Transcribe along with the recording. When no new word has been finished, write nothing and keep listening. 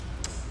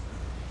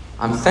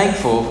I'm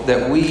thankful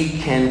that we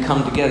can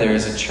come together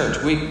as a church.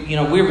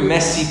 We're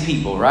messy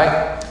people,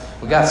 right?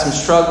 We got some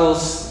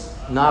struggles,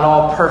 not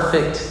all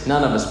perfect,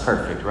 none of us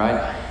perfect,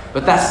 right?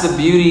 But that's the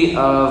beauty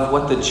of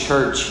what the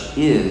church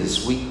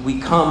is.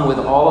 We come with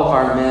all of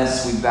our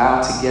mess. We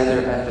bow together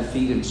at the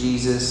feet of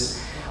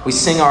Jesus. We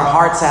sing our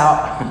hearts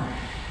out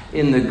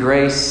in the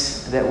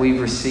grace that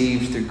we've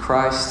received through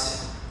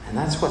Christ. And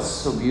that's what's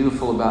so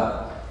beautiful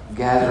about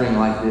gathering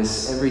like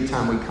this. Every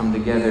time we come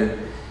together,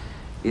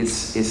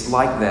 it's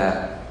like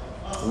that.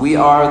 We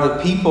are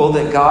the people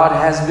that God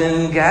has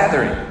been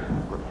gathering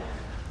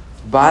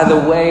by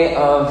the way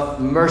of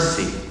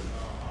mercy.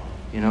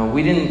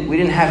 We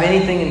didn't have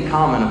anything in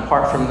common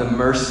apart from the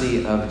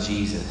mercy of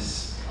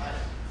Jesus.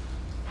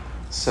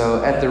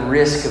 So at the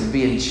risk of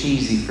being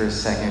cheesy for a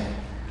second,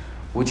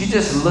 would you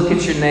just look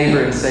at your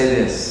neighbor and say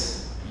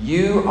this: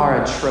 you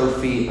are a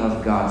trophy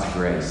of God's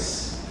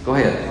grace. Go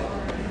ahead.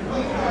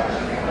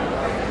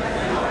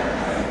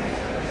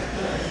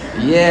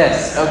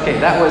 Yes. Okay,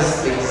 that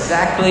was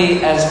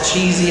exactly as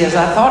cheesy as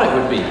I thought it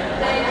would be.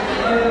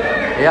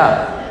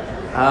 Yeah.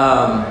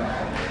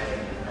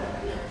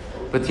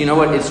 But you know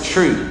what? It's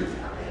true.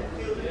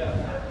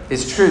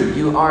 It's true.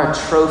 You are a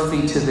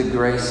trophy to the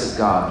grace of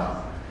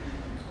God.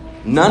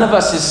 None of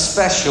us is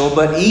special,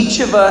 but each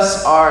of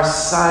us are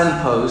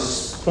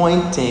signposts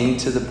pointing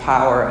to the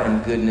power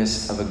and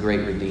goodness of a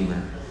great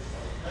Redeemer.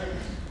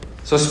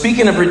 So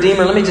speaking of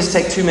Redeemer, let me just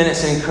take 2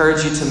 minutes and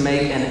encourage you to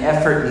make an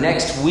effort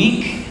next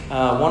week.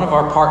 One of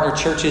our partner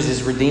churches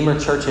is Redeemer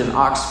Church in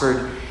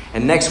Oxford.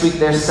 And next week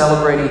they're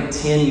celebrating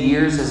 10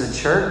 years as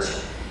a church.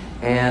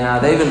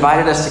 And they've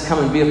invited us to come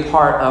and be a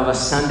part of a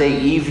Sunday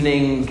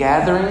evening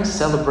gathering,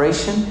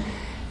 celebration.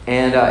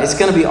 And it's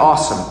going to be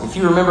awesome. If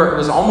you remember, it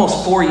was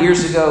almost 4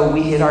 years ago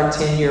we hit our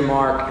 10-year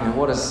mark. And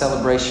what a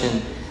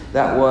celebration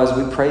that was.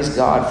 We praise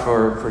God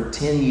for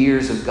 10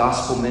 years of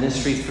gospel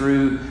ministry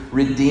through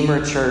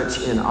Redeemer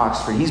Church in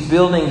Oxford. He's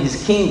building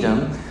his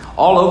kingdom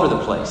all over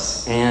the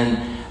place.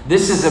 And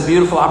this is a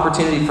beautiful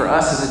opportunity for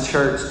us as a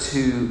church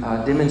to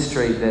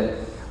demonstrate that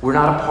we're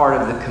not a part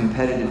of the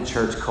competitive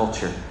church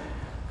culture.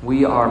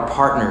 We are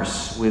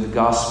partners with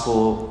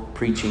gospel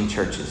preaching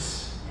churches.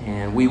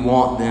 And we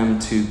want them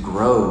to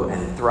grow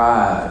and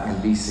thrive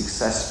and be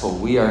successful.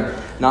 We are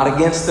not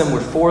against them. We're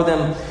for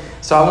them.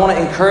 So I want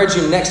to encourage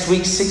you next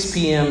week, 6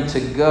 p.m. to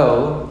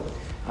go.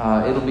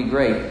 It'll be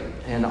great.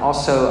 And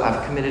also,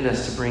 I've committed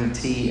us to bring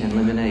tea and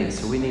lemonade.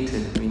 So we need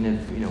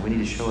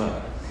to show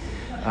up.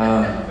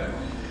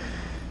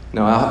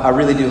 I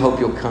really do hope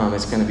you'll come.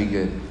 It's going to be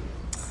good.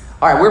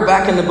 All right, we're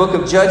back in the book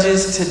of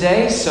Judges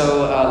today.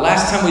 So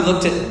last time we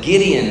looked at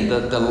Gideon,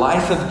 the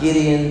life of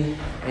Gideon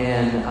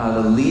and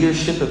the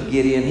leadership of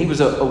Gideon. He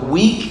was a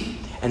weak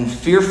and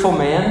fearful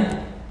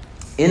man,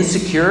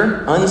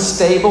 insecure,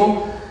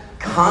 unstable,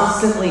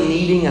 constantly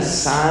needing a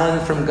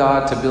sign from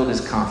God to build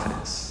his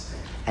confidence.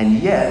 And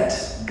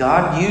yet,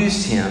 God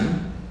used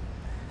him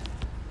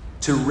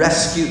to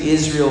rescue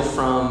Israel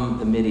from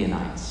the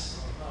Midianites.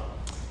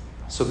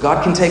 So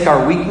God can take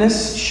our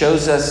weakness,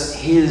 shows us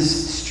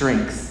his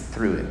strength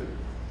through it.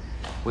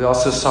 We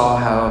also saw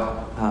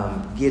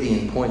how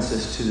Gideon points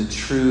us to the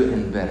true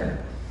and better.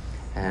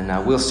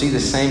 And we'll see the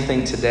same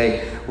thing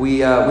today. We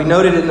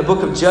noted in the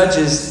book of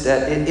Judges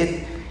that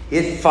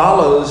it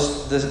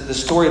follows the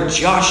story of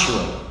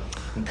Joshua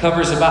and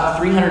covers about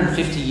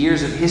 350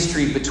 years of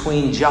history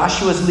between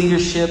Joshua's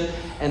leadership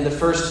and the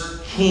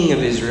first king of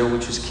Israel,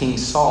 which was King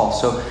Saul.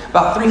 So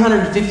about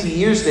 350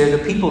 years there,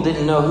 the people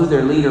didn't know who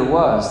their leader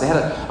was. They had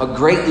a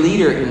great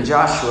leader in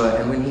Joshua,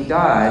 and when he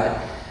died,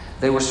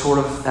 they were sort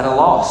of at a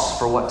loss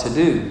for what to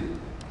do.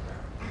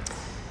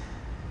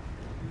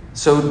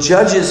 So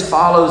Judges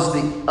follows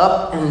the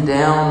up and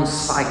down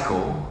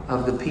cycle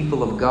of the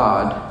people of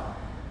God.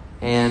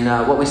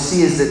 And what we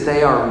see is that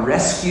they are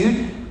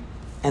rescued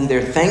and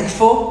they're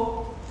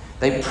thankful.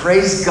 They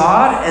praise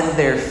God and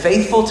they're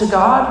faithful to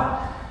God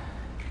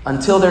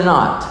until they're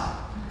not.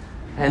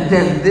 And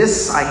then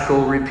this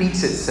cycle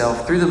repeats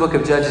itself through the book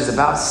of Judges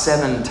about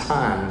 7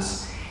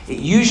 times. It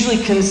usually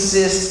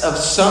consists of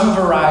some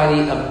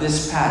variety of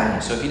this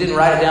pattern. So if you didn't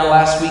write it down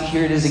last week,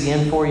 here it is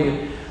again for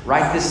you.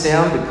 Write this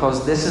down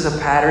because this is a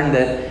pattern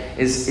that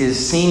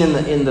is seen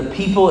in the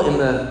people in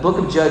the book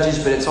of Judges,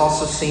 but it's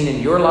also seen in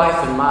your life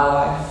and my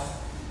life.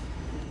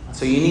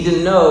 So you need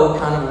to know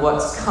kind of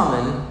what's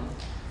coming.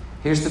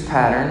 Here's the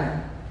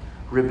pattern: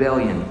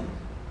 rebellion.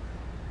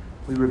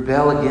 We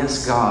rebel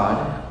against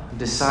God,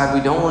 decide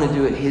we don't want to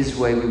do it his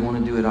way, we want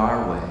to do it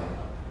our way.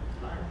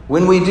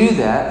 When we do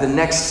that, the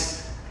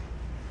next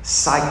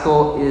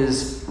cycle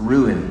is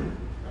ruin.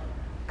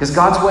 Because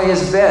God's way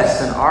is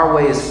best and our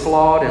way is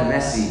flawed and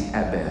messy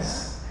at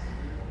best.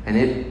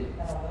 And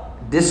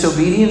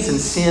disobedience and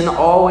sin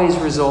always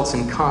results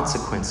in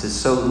consequences.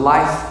 So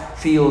life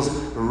feels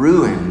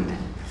ruined.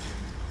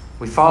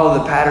 We follow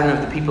the pattern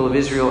of the people of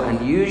Israel,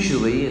 and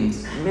usually, in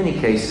many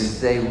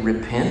cases, they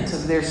repent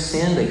of their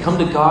sin. They come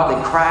to God.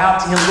 They cry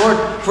out to him,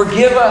 Lord,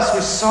 forgive us. We're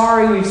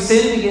sorry. We've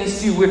sinned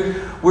against you.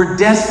 We're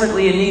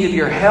desperately in need of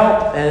your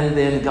help. And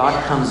then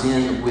God comes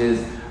in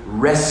with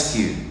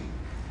rescue.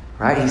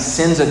 right? He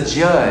sends a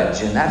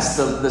judge, and that's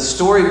the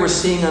story we're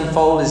seeing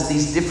unfold is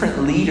these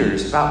different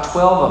leaders. About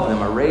 12 of them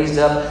are raised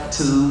up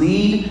to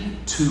lead,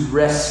 to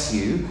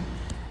rescue.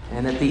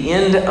 And at the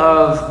end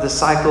of the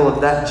cycle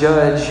of that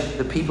judge,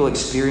 the people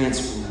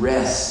experience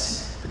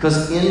rest.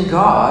 Because in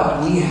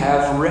God, we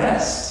have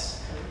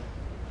rest.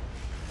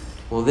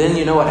 Well, then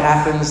you know what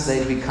happens?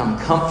 They become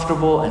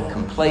comfortable and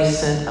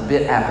complacent, a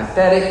bit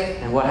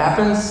apathetic. And what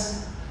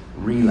happens?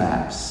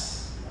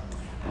 Relapse.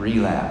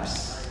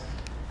 Relapse.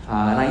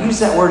 And I use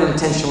that word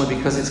intentionally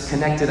because it's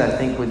connected, I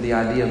think, with the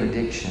idea of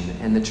addiction.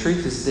 And the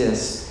truth is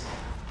this.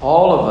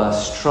 All of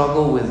us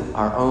struggle with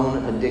our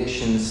own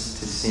addictions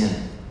to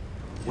sin.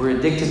 We're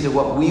addicted to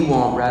what we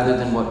want rather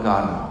than what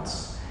God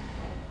wants.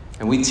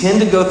 And we tend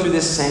to go through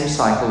this same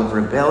cycle of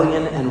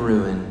rebellion and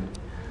ruin,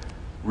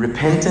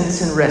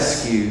 repentance and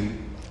rescue,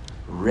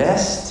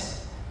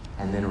 rest,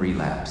 and then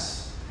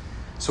relapse.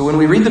 So when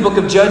we read the book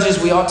of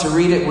Judges, we ought to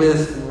read it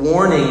with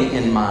warning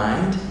in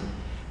mind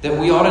that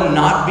we ought to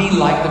not be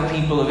like the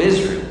people of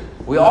Israel.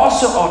 We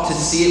also ought to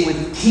see it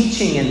with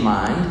teaching in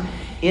mind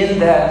in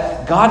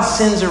that God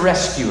sends a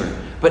rescuer.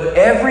 But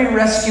every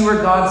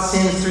rescuer God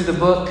sends through the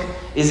book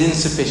is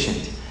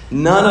insufficient.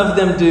 None of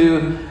them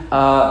do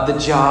the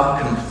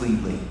job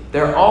completely.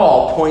 They're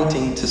all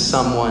pointing to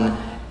someone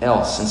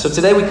else. And so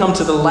today we come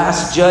to the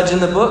last judge in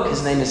the book.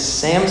 His name is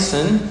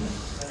Samson.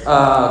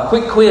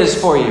 Quick quiz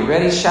for you.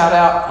 Ready? Shout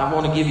out. I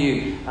want to give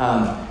you,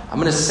 I'm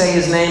going to say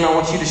his name. I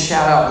want you to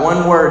shout out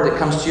one word that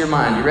comes to your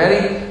mind. You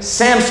ready?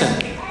 Samson.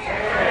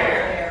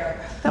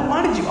 Hair. Now,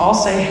 why did you all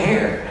say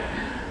hair?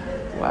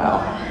 Wow.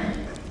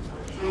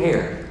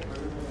 Hair.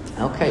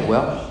 Okay,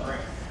 well.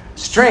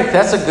 Strength,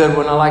 that's a good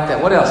one. I like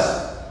that. What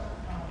else?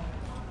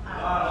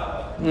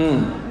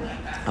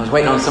 I was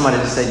waiting on somebody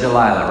to say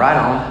Delilah. Right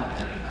on.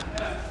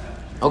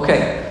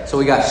 Okay, so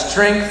we got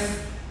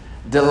strength,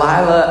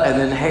 Delilah, and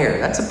then hair.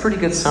 That's a pretty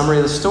good summary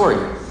of the story.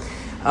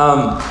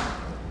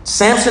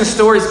 Samson's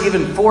story is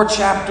given 4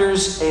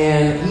 chapters,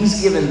 and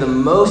he's given the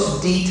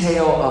most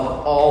detail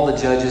of all the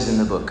judges in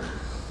the book.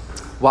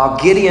 While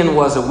Gideon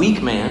was a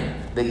weak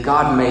man that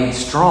God made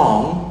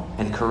strong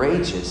and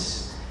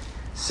courageous,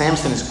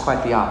 Samson is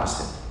quite the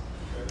opposite.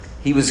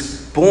 He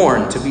was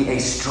born to be a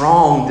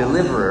strong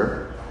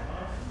deliverer,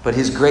 but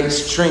his great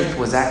strength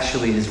was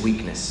actually his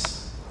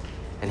weakness.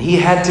 And he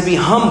had to be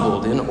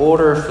humbled in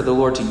order for the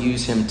Lord to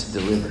use him to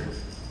deliver.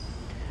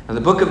 Now,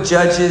 the book of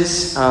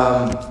Judges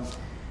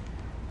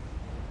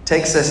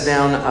takes us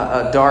down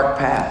a dark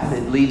path.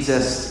 It leads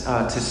us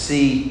to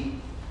see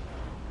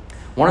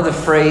one of the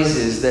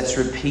phrases that's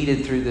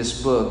repeated through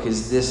this book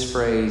is this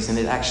phrase, and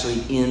it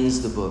actually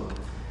ends the book.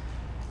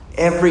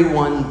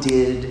 Everyone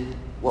did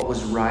what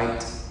was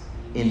right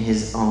in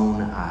his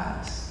own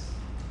eyes.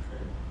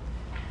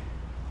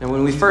 Now,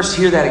 when we first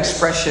hear that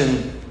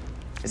expression,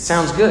 it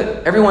sounds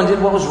good. Everyone did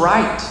what was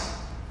right.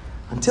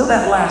 Until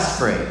that last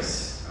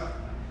phrase,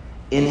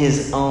 in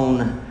his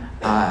own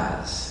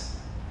eyes.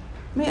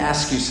 Let me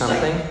ask you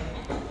something.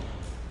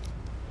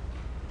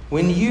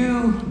 When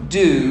you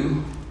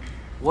do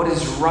what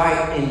is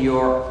right in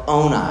your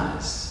own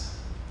eyes,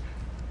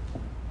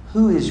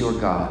 who is your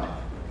God?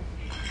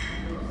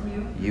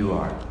 You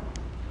are.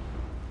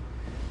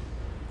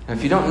 Now,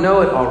 if you don't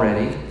know it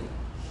already,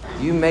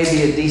 you may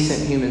be a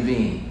decent human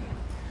being,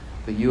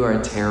 but you are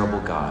a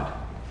terrible God.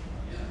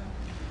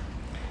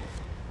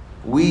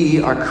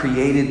 We are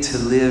created to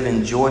live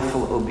in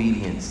joyful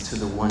obedience to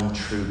the one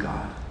true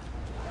God.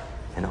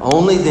 And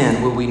only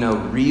then will we know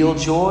real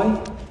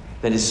joy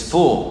that is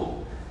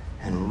full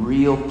and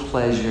real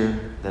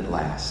pleasure that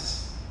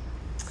lasts.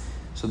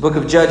 So the book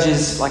of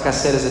Judges, like I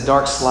said, is a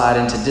dark slide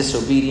into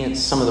disobedience,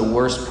 some of the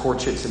worst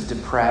portraits of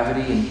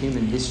depravity in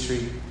human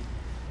history.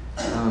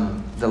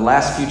 The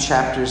last few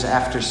chapters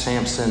after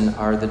Samson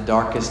are the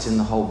darkest in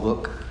the whole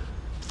book.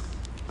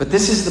 But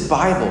this is the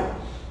Bible.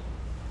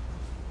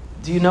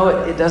 Do you know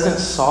it doesn't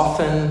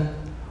soften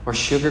or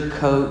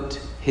sugarcoat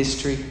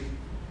history?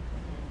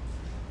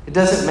 It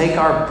doesn't make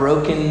our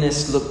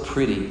brokenness look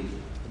pretty.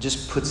 It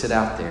just puts it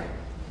out there.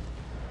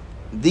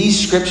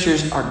 These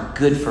scriptures are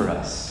good for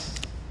us.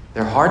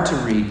 They're hard to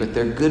read, but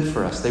they're good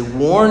for us. They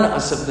warn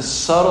us of the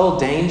subtle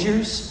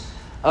dangers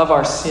of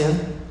our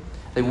sin.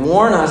 They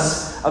warn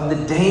us of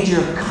the danger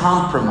of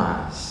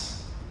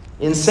compromise.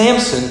 In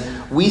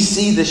Samson, we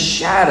see the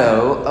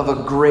shadow of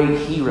a great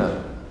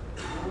hero.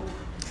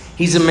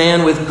 He's a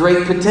man with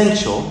great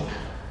potential,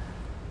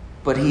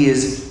 but he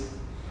is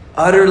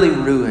utterly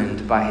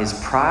ruined by his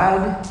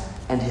pride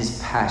and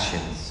his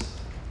passions.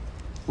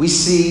 We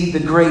see the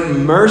great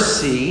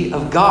mercy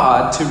of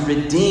God to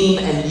redeem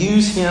and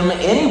use him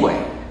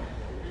anyway.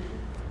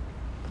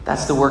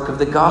 That's the work of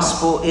the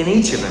gospel in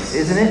each of us,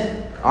 isn't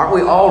it? Aren't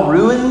we all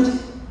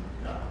ruined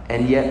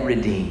and yet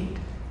redeemed?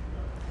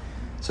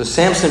 So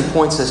Samson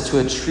points us to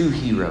a true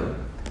hero,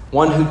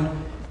 one who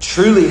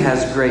truly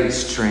has great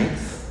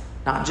strength,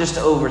 not just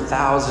over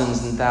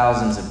thousands and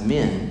thousands of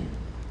men,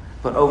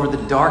 but over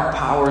the dark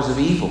powers of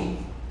evil,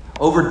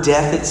 over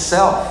death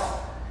itself.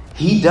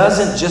 He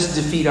doesn't just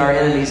defeat our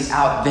enemies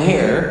out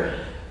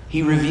there.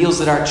 he reveals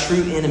that our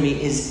true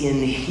enemy is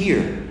in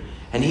here.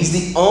 And he's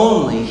the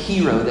only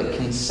hero that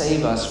can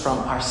save us from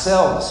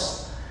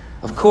ourselves.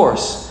 Of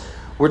course,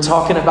 we're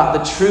talking about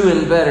the true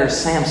and better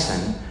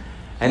Samson.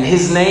 And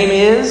his name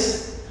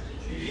is?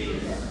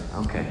 Jesus.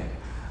 Okay,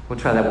 we'll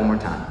try that one more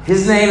time.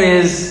 His name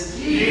is?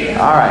 Jesus.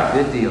 All right,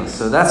 good deal.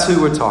 So that's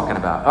who we're talking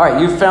about. All right,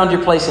 you've found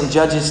your place in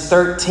Judges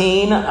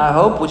 13, I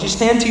hope. Would you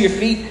stand to your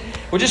feet?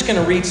 We're just going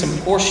to read some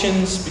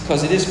portions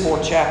because it is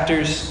 4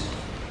 chapters.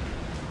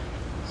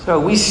 So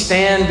we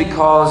stand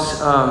because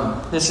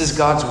this is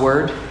God's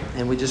word,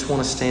 and we just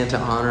want to stand to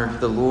honor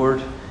the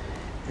Lord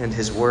and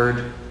his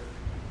word.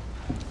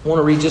 I want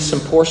to read just some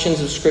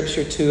portions of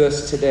scripture to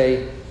us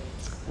today,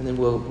 and then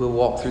we'll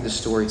walk through the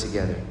story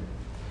together.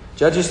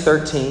 Judges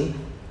 13,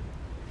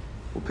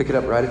 we'll pick it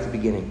up right at the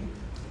beginning.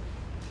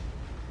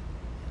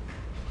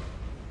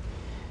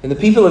 And the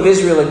people of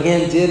Israel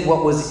again did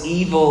what was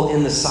evil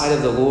in the sight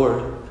of the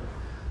Lord.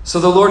 So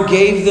the Lord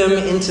gave them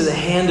into the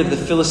hand of the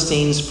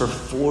Philistines for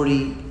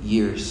 40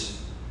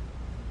 years.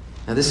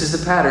 Now this is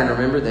the pattern,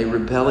 remember? They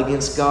rebel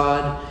against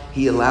God.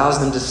 He allows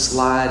them to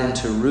slide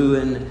into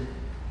ruin.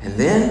 And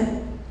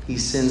then he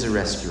sends a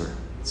rescuer.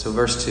 So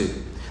verse 2.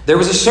 There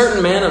was a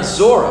certain man of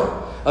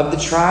Zorah, of the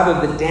tribe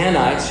of the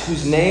Danites,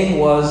 whose name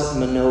was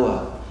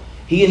Manoah.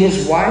 He and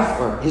his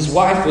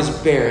wife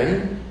was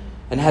barren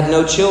and had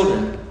no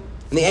children.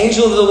 And the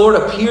angel of the Lord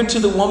appeared to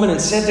the woman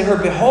and said to her,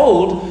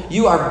 Behold,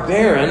 you are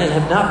barren and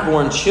have not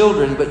borne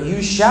children, but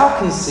you shall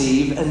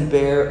conceive and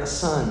bear a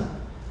son.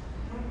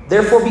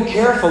 Therefore be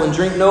careful and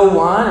drink no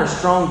wine or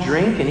strong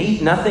drink and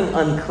eat nothing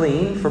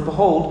unclean, for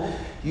behold,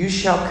 you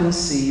shall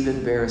conceive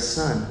and bear a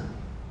son.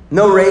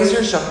 No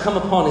razor shall come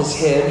upon his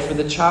head, for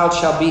the child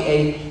shall be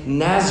a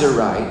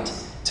Nazirite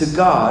to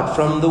God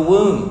from the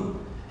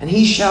womb, and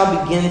he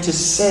shall begin to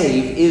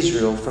save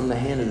Israel from the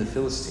hand of the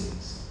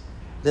Philistines.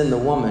 Then the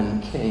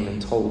woman came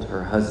and told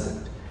her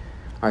husband.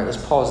 All right,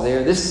 let's pause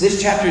there.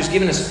 This chapter is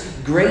giving us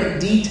great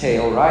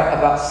detail, right,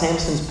 about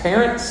Samson's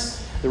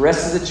parents. The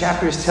rest of the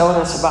chapter is telling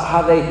us about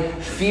how they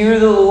fear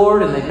the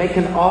Lord and they make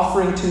an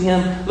offering to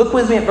him. Look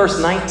with me at verse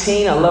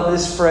 19. I love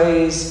this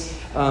phrase.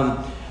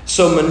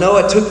 So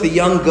Manoah took the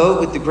young goat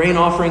with the grain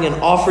offering and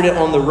offered it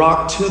on the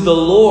rock to the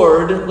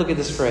Lord. Look at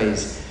this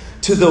phrase.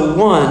 To the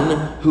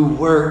one who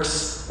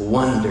works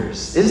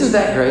wonders. Isn't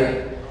that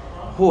great?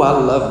 Oh, I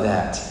love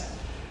that.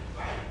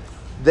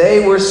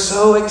 They were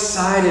so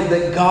excited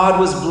that God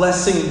was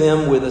blessing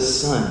them with a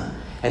son.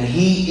 And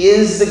he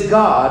is the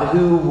God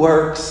who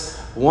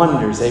works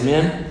wonders.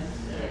 Amen?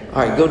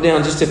 All right, go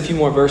down just a few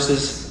more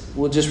verses.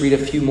 We'll just read a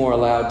few more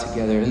aloud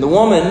together. And the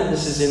woman,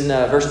 this is in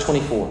verse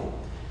 24.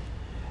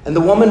 And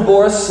the woman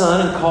bore a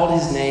son and called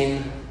his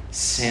name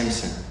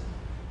Samson.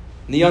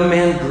 And the young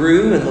man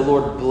grew and the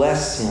Lord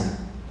blessed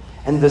him.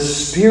 And the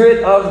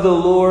Spirit of the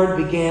Lord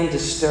began to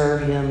stir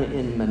him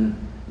in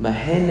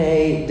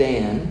Mahane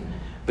Dan,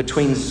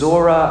 between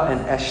Zorah and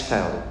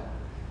Eshtaol.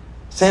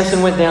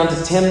 Samson went down to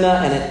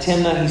Timnah, and at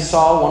Timnah he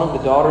saw one of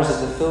the daughters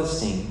of the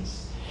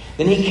Philistines.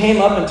 Then he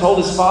came up and told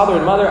his father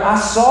and mother, I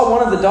saw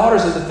one of the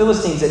daughters of the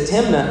Philistines at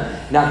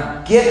Timnah.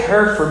 Now get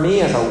her for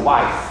me as a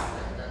wife.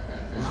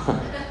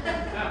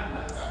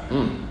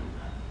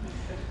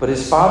 But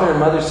his father and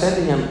mother said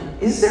to him,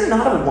 Is there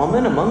not a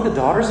woman among the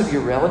daughters of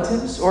your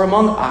relatives or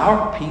among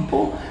our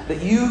people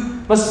that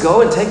you must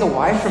go and take a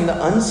wife from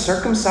the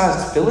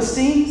uncircumcised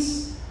Philistines?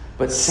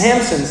 But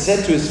Samson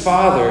said to his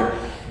father,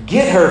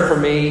 Get her for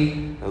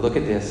me. Now look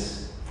at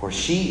this. For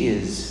she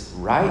is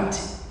right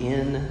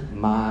in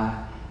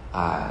my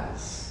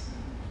eyes.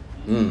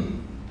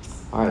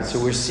 All right,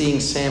 so we're seeing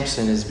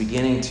Samson is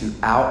beginning to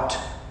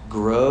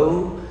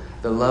outgrow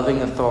the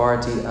loving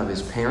authority of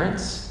his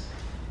parents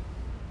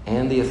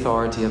and the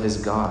authority of his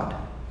God.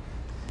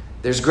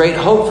 There's great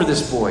hope for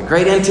this boy,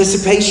 great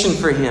anticipation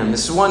for him.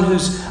 This is one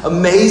whose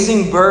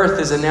amazing birth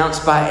is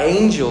announced by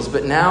angels,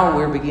 but now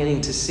we're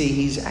beginning to see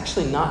he's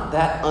actually not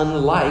that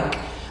unlike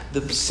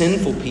the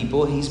sinful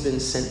people he's been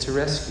sent to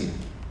rescue.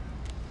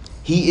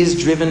 He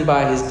is driven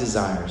by his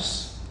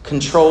desires,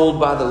 controlled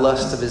by the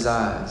lust of his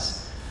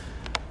eyes.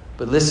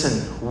 But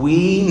listen,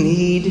 we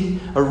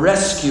need a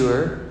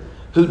rescuer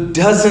who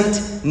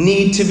doesn't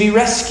need to be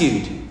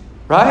rescued,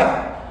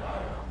 right?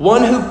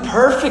 One who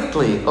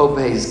perfectly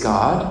obeys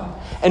God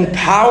and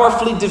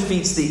powerfully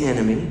defeats the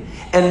enemy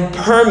and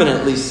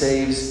permanently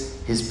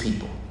saves his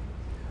people.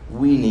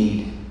 We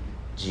need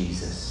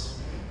Jesus.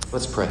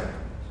 Let's pray.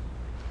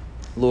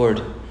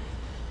 Lord,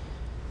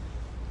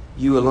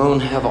 you alone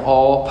have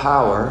all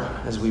power.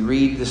 As we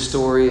read the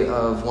story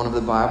of one of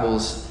the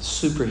Bible's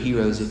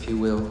superheroes, if you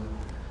will,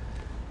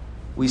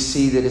 we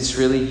see that it's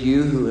really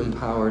you who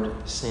empowered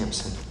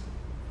Samson.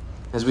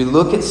 As we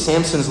look at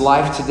Samson's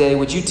life today,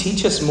 would you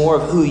teach us more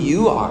of who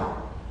you are?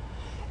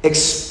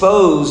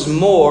 Expose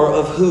more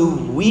of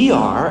who we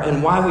are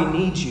and why we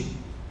need you.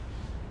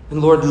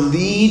 And Lord,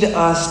 lead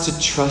us to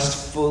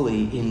trust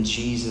fully in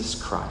Jesus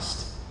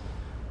Christ.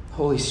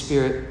 Holy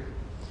Spirit,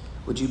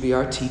 would you be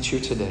our teacher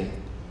today?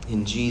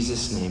 In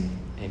Jesus' name,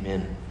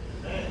 amen.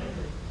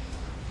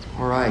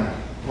 All right.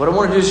 What I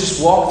want to do is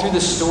just walk through the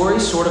story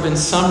sort of in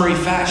summary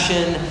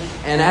fashion.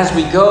 And as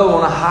we go, I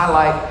want to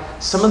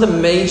highlight some of the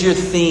major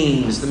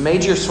themes, the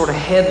major sort of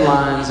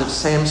headlines of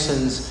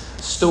Samson's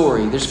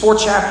story. There's 4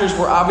 chapters.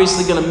 We're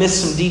obviously going to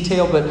miss some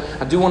detail, but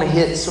I do want to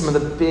hit some of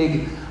the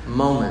big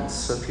moments.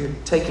 So if you're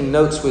taking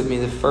notes with me,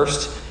 the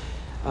first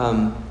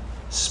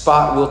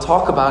spot we'll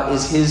talk about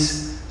is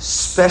his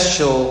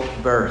special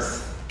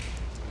birth.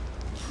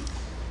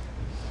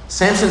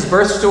 Samson's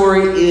birth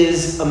story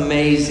is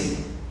amazing.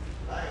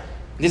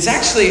 It's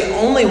actually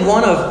only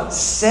one of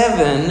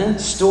 7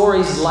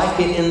 stories like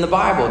it in the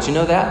Bible. Did you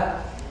know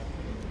that?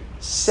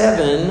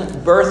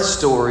 7 birth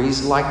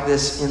stories like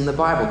this in the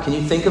Bible. Can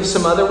you think of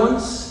some other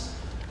ones?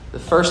 The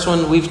first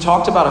one, we've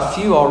talked about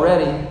a few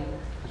already.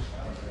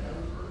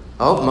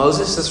 Oh,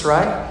 Moses, that's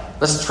right.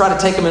 Let's try to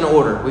take them in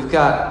order. We've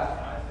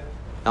got,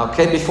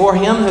 okay, before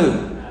him,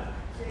 who?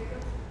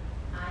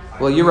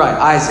 Well, you're right,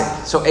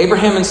 Isaac. So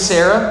Abraham and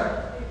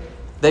Sarah,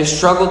 they've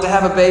struggled to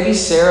have a baby.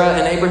 Sarah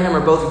and Abraham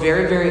are both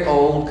very, very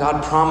old.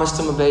 God promised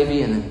them a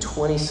baby, and then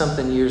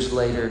 20-something years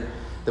later,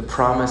 the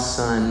promised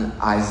son,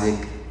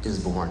 Isaac, is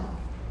born.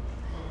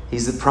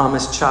 He's the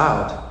promised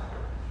child.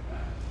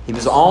 He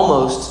was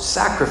almost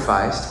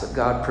sacrificed, but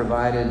God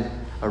provided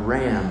a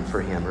ram for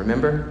him.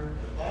 Remember?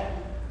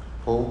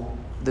 Well,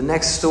 the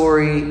next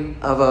story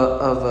of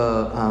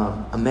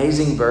a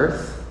amazing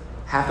birth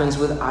happens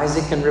with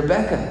Isaac and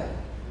Rebekah.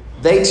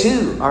 They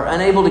too are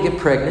unable to get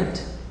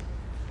pregnant.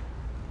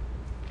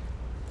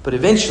 But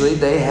eventually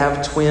they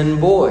have twin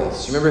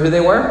boys. You remember who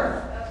they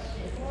were?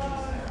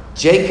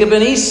 Jacob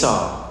and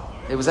Esau.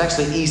 It was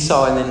actually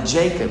Esau and then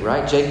Jacob,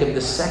 right? Jacob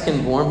the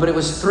second born. But it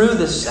was through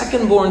the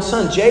second born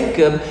son,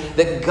 Jacob,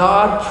 that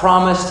God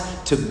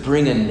promised to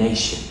bring a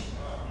nation.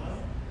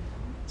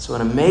 So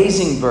an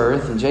amazing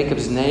birth, and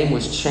Jacob's name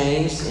was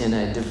changed in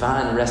a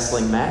divine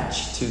wrestling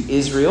match to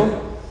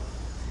Israel.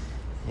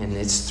 And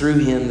it's through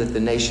him that the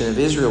nation of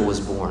Israel was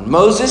born.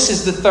 Moses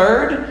is the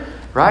third.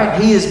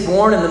 Right? He is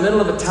born in the middle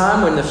of a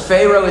time when the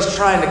Pharaoh is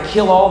trying to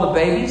kill all the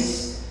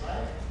babies.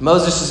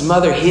 Moses'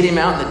 mother hid him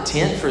out in the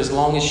tent for as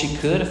long as she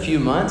could, a few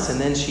months. And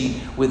then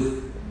she,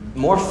 with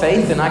more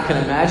faith than I can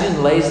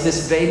imagine, lays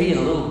this baby in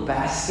a little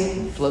basket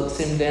and floats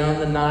him down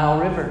the Nile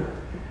River.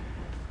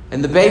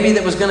 And the baby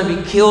that was going to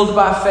be killed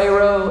by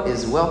Pharaoh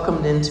is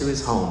welcomed into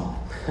his home.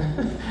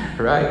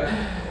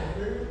 Right?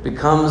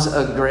 Becomes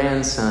a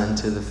grandson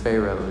to the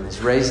Pharaoh and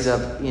is raised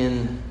up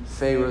in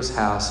Pharaoh's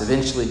house,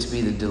 eventually to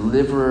be the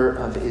deliverer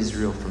of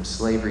Israel from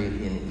slavery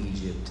in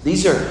Egypt.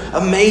 These are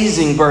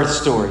amazing birth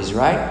stories,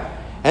 right?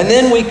 And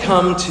then we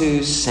come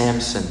to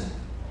Samson.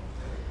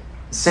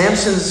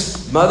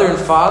 Samson's mother and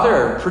father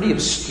are pretty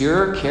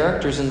obscure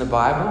characters in the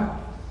Bible,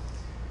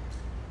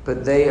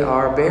 but they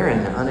are barren,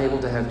 unable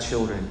to have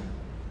children.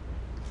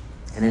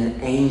 And an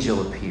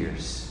angel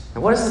appears.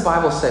 And what does the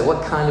Bible say?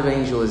 What kind of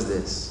angel is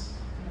this?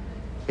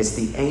 It's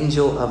the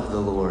angel of the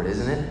Lord,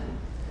 isn't it?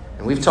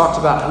 And we've talked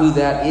about who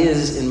that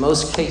is in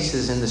most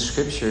cases in the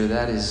scripture.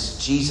 That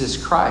is Jesus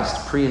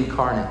Christ,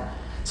 pre-incarnate.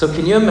 So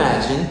can you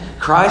imagine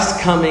Christ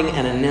coming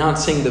and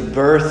announcing the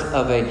birth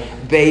of a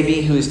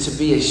baby who is to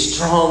be a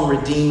strong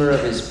redeemer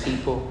of his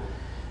people?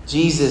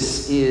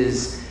 Jesus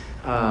is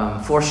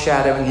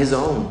foreshadowing his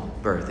own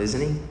birth, isn't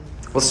he?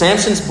 Well,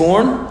 Samson's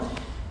born,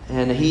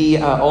 and he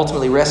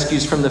ultimately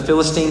rescues from the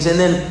Philistines. And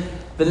then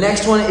the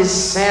next one is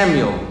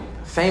Samuel.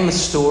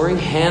 Famous story.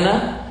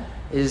 Hannah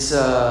is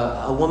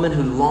a woman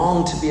who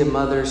longed to be a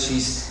mother.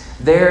 She's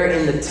there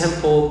in the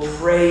temple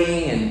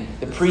praying, and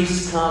the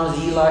priest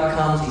comes, Eli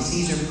comes, he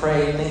sees her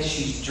pray, thinks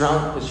she's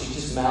drunk, but she's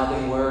just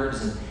mouthing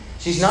words. And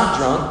she's not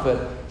drunk,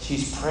 but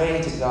she's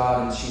praying to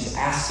God, and she's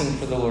asking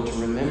for the Lord to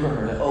remember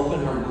her, to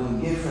open her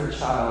womb, give her a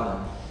child.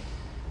 And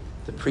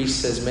the priest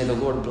says, "May the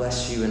Lord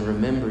bless you and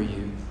remember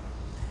you."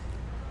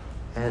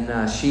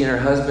 And she and her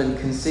husband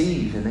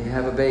conceive, and they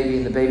have a baby,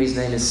 and the baby's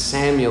name is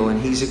Samuel,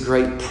 and he's a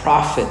great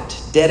prophet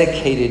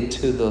dedicated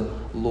to the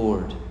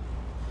Lord.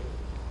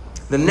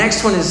 The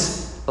next one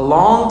is a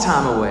long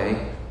time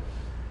away,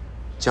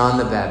 John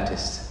the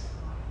Baptist.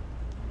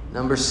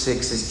 Number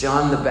 6 is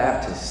John the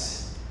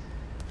Baptist.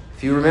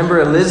 If you remember,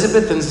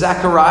 Elizabeth and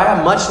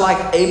Zechariah, much like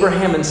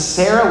Abraham and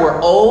Sarah,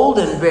 were old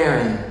and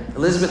barren.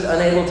 Elizabeth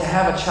unable to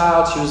have a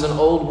child. She was an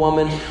old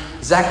woman.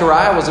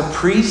 Zechariah was a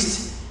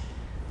priest.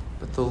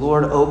 But the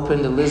Lord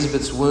opened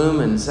Elizabeth's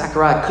womb, and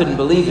Zechariah couldn't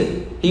believe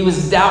it. He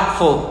was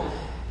doubtful.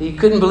 He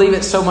couldn't believe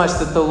it so much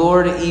that the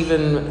Lord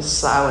even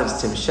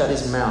silenced him, shut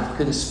his mouth,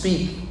 couldn't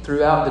speak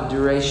throughout the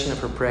duration of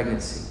her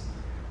pregnancy.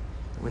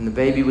 When the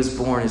baby was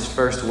born, his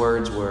first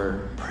words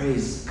were,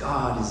 "Praise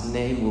God, his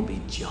name will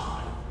be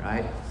John,"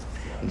 right?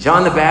 And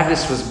John the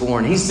Baptist was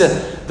born. He's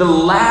the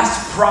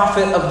last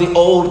prophet of the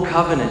old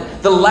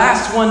covenant, the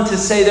last one to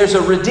say there's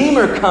a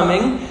Redeemer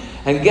coming.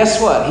 And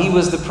guess what? He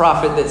was the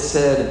prophet that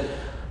said,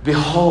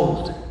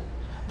 "Behold,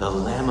 the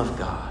Lamb of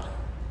God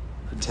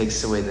who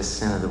takes away the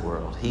sin of the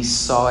world." He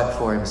saw it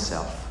for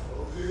himself.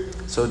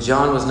 So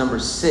John was number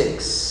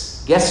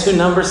 6. Guess who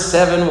number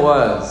 7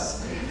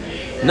 was?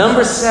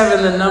 Number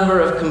 7, the number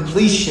of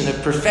completion,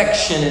 of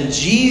perfection. And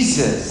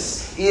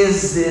Jesus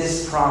is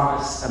this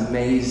promised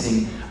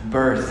amazing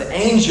birth. The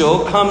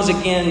angel comes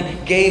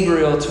again,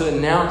 Gabriel, to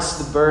announce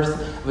the birth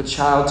of a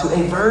child to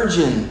a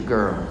virgin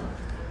girl.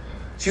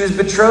 She was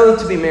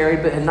betrothed to be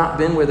married but had not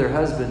been with her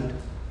husband.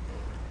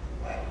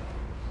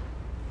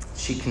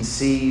 She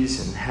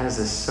conceives and has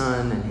a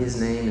son, and his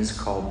name is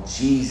called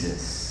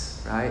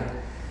Jesus, right?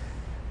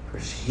 For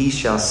he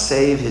shall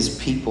save his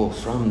people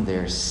from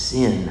their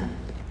sin.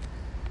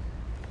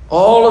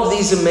 All of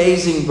these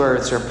amazing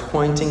births are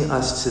pointing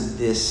us to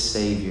this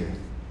Savior.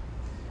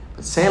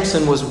 But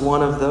Samson was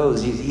one of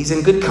those. He's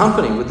in good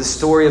company with the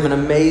story of an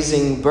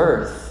amazing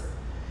birth.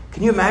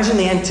 Can you imagine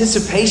the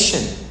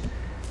anticipation?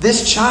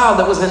 This child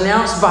that was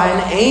announced by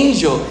an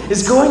angel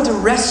is going to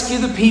rescue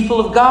the people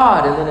of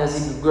God. And then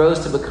as he grows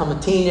to become a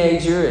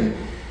teenager, and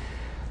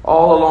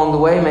all along the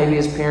way, maybe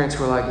his parents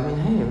were like,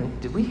 hey,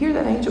 did we hear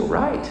that angel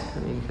right?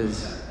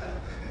 Because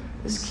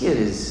this kid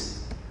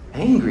is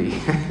angry,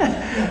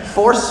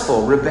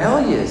 forceful,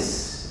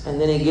 rebellious.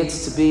 And then he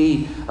gets to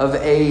be of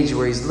age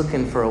where he's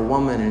looking for a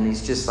woman, and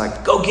he's just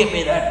like, go get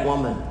me that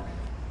woman,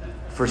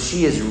 for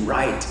she is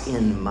right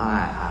in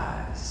my eyes.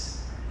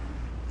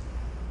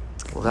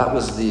 Well, that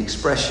was the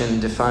expression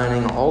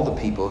defining all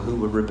the people who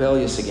were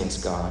rebellious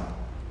against God.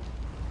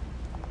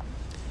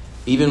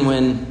 Even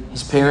when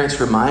his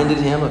parents reminded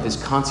him of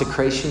his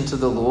consecration to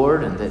the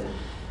Lord, and that,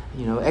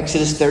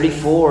 Exodus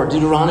 34,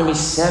 Deuteronomy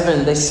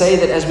 7, they say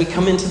that as we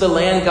come into the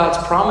land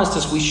God's promised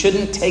us, we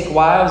shouldn't take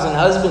wives and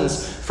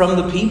husbands from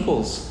the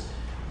peoples.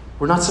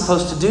 We're not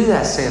supposed to do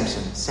that,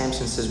 Samson.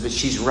 Samson says, but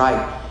she's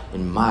right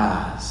in my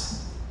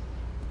eyes.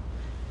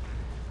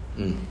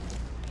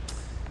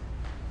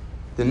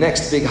 The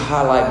next big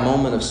highlight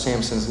moment of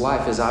Samson's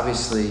life is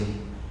obviously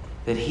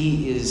that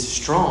he is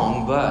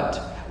strong, but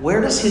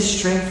where does his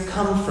strength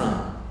come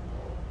from?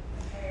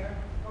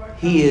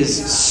 He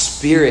is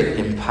spirit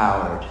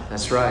empowered.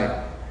 That's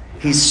right.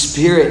 He's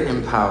spirit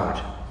empowered.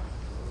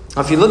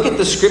 Now, if you look at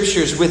the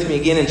scriptures with me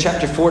again in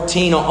chapter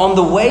 14, on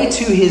the way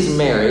to his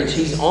marriage,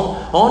 he's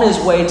on his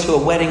way to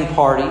a wedding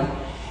party,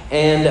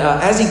 and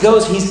as he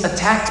goes, he's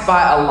attacked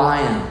by a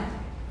lion.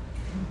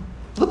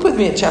 Look with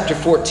me at chapter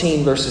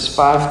 14, verses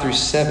 5 through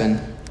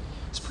 7.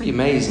 It's pretty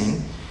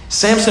amazing.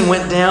 Samson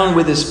went down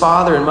with his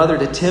father and mother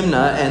to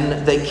Timnah,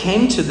 and they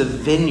came to the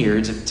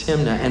vineyards of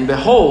Timnah. And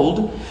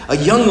behold, a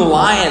young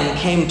lion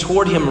came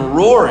toward him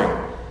roaring.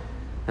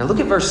 Now look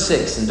at verse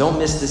 6, and don't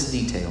miss this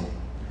detail.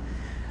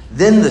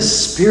 Then the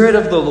Spirit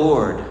of the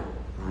Lord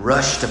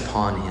rushed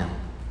upon him.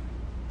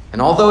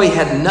 And although he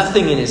had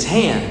nothing in his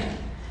hand,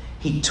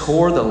 he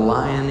tore the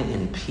lion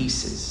in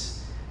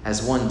pieces,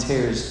 as one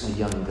tears a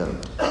young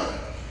goat.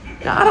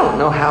 Now, I don't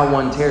know how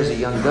one tears a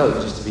young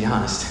goat, just to be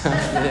honest.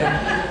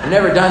 I've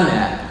never done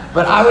that.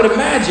 But I would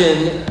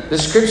imagine the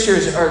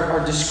scriptures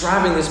are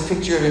describing this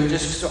picture of him I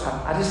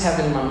just have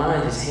it in my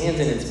mind, his hands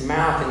in its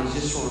mouth, and he's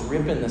just sort of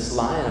ripping this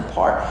lion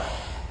apart.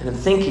 And I'm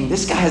thinking,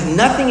 this guy has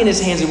nothing in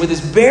his hands, and with his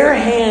bare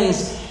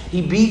hands,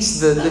 he beats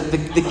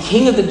the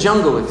king of the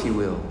jungle, if you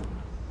will.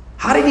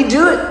 How did he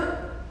do it?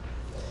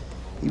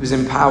 He was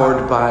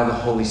empowered by the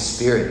Holy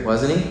Spirit,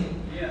 wasn't he?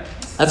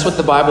 That's what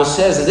the Bible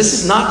says. And this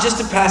is not just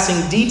a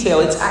passing detail.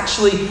 It's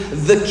actually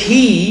the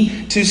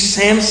key to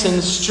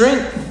Samson's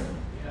strength.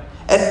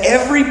 At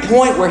every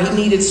point where he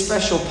needed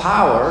special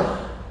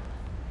power,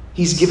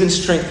 he's given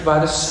strength by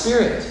the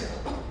Spirit.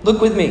 Look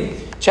with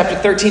me. Chapter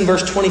 13,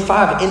 verse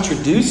 25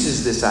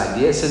 introduces this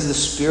idea. It says the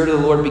Spirit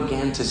of the Lord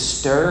began to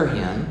stir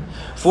him.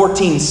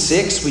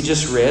 14:6, we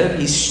just read,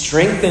 he's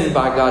strengthened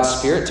by God's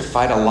Spirit to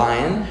fight a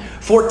lion.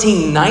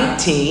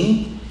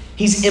 14:19,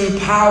 he's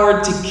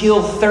empowered to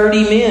kill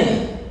 30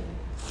 men.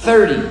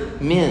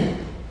 30 men.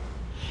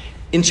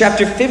 In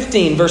chapter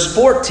 15, verse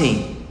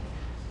 14,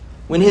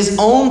 when his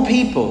own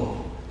people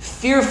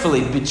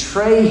fearfully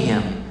betray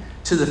him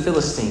to the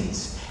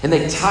Philistines, and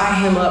they tie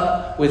him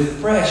up with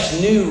fresh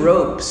new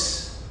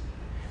ropes,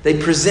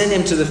 they present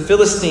him to the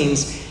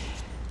Philistines.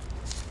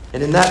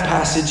 And in that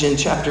passage in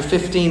chapter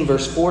 15,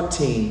 verse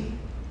 14,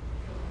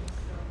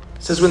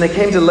 it says, when they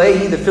came to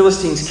Lehi, the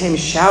Philistines came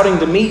shouting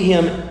to meet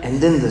him, and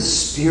then the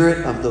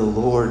Spirit of the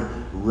Lord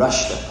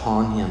rushed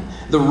upon him.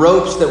 The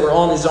ropes that were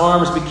on his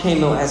arms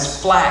became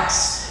as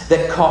flax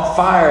that caught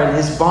fire, and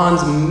his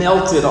bonds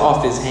melted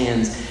off his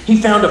hands.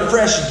 He found a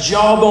fresh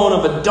jawbone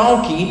of a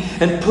donkey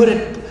and put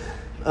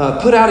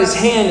out his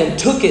hand and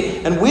took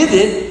it, and with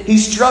it he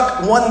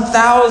struck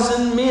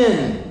 1,000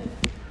 men.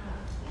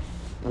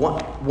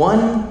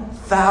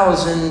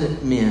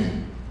 1,000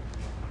 men.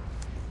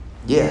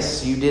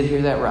 Yes, you did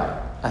hear that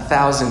right.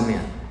 1,000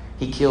 men.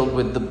 He killed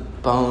with the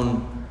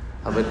bone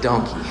of a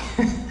donkey.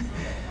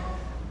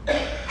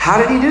 How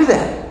did he do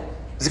that?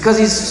 Is it because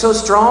he's so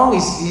strong?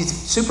 He's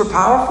super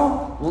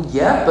powerful? Well,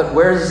 yeah, but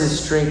where does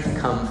his strength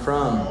come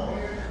from?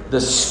 The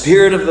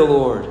Spirit of the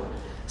Lord.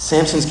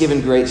 Samson's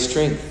given great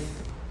strength.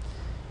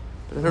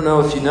 But I don't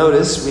know if you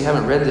notice, we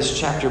haven't read this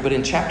chapter, but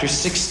in chapter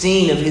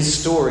 16 of his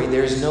story,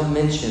 there is no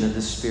mention of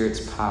the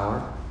Spirit's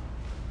power.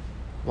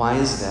 Why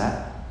is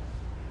that?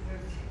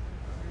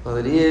 Well,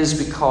 it is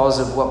because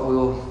of what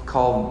we'll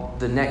call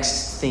the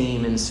next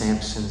theme in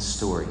Samson's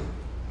story.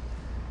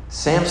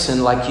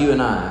 Samson, like you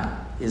and I,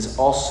 is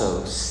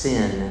also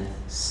sin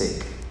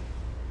sick.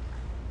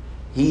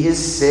 He is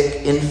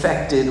sick,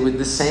 infected with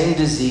the same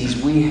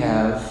disease we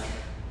have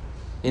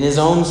in his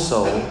own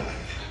soul.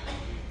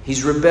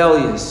 He's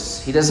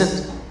rebellious. He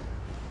doesn't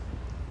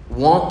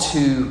want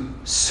to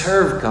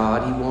serve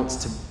God. He wants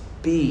to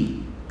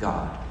be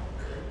God.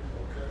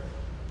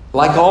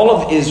 Like all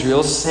of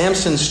Israel,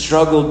 Samson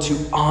struggled to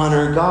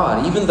honor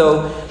God, even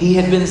though he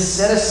had been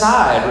set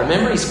aside.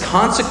 Remember, he's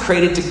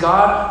consecrated to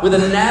God with a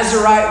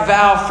Nazirite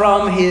vow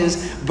from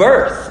his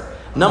birth.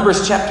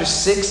 Numbers chapter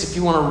 6, if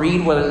you want to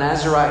read what a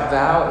Nazirite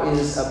vow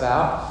is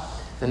about.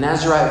 The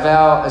Nazirite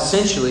vow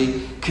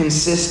essentially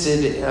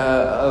consisted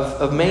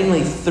of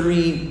mainly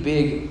three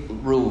big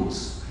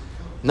rules.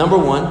 Number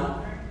one,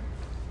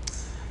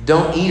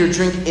 don't eat or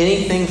drink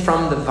anything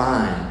from the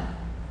vine.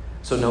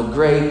 So no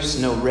grapes,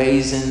 no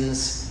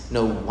raisins,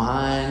 no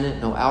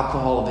wine, no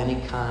alcohol of any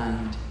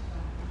kind.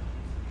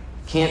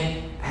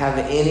 Can't have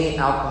any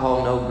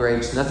alcohol, no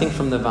grapes, nothing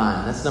from the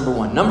vine. That's number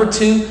one. Number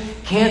two,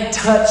 can't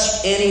touch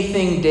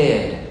anything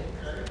dead.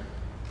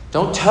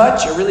 Don't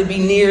touch or really be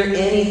near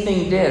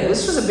anything dead.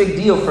 This was a big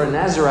deal for a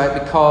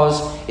Nazirite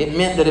because it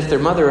meant that if their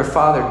mother or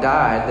father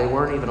died, they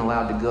weren't even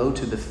allowed to go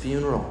to the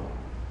funeral.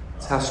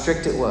 That's how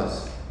strict it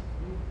was.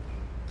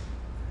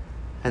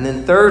 And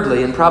then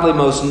thirdly, and probably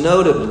most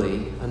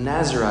notably, a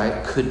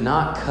Nazirite could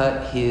not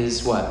cut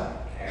his what?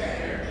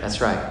 Hair.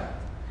 That's right.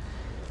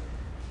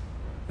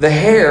 The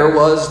hair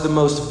was the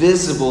most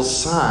visible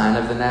sign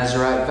of the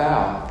Nazirite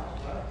vow.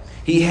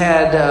 He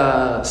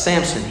had,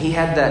 Samson, he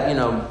had that,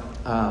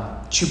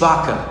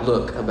 Chewbacca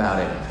look about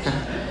it.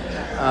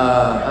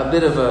 A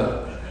bit of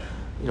a,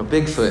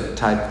 Bigfoot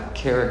type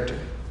character.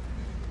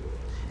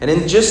 And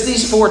in just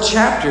these 4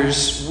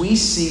 chapters, we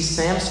see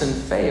Samson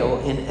fail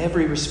in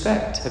every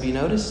respect. Have you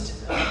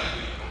noticed?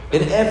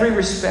 In every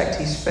respect,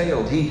 he's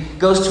failed. He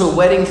goes to a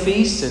wedding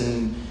feast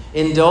and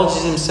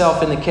indulges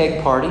himself in the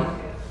keg party.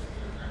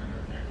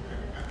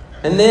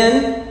 And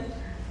then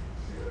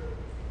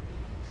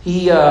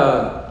he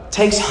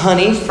takes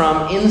honey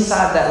from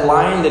inside that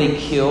lion that he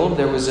killed.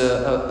 There was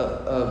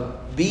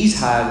a bee's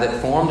hive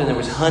that formed, and there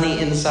was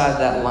honey inside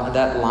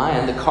that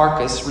lion, the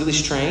carcass. Really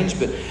strange,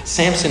 but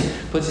Samson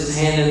puts his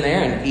hand in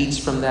there and eats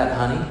from that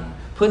honey.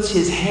 Puts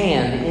his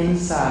hand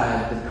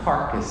inside the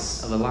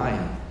carcass of a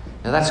lion.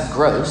 Now that's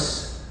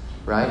gross,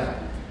 right?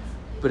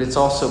 But it's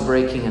also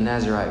breaking a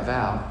Nazirite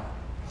vow.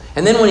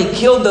 And then when he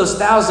killed those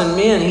 1,000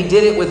 men, he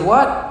did it with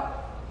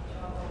what?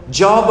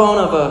 Jawbone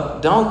of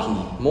a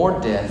donkey.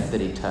 More death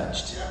that he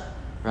touched,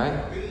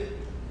 right?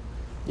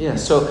 Yeah,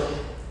 so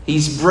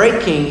he's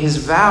breaking his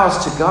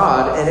vows to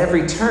God at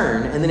every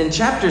turn. And then in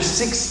chapter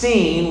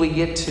 16, we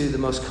get to the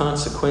most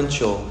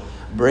consequential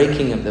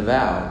breaking of the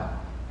vow.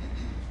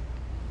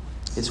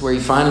 It's where he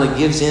finally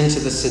gives in to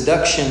the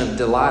seduction of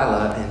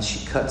Delilah, and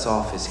she cuts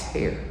off his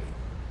hair.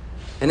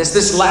 And it's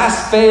this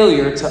last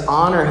failure to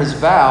honor his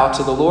vow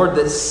to the Lord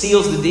that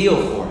seals the deal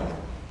for him.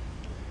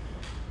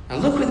 Now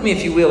look with me,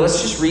 if you will.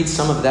 Let's just read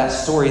some of that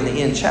story in the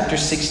end. Chapter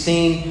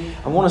 16,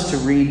 I want us to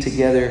read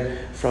together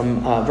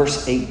from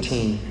verse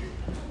 18.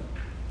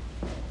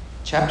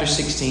 Chapter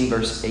 16,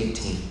 verse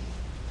 18.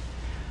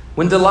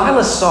 When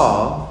Delilah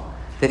saw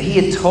that he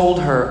had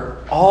told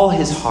her all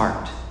his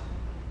heart,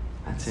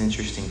 that's an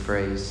interesting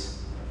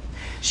phrase,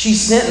 she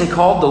sent and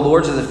called the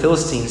lords of the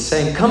Philistines,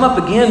 saying, "Come up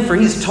again, for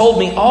he's told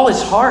me all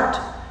his heart."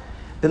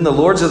 Then the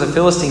lords of the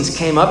Philistines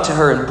came up to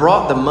her and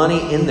brought the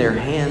money in their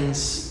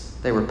hands.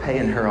 They were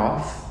paying her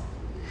off.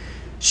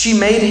 She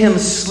made him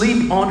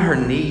sleep on her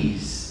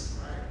knees,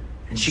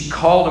 and she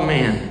called a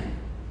man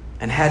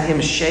and had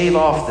him shave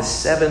off the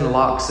 7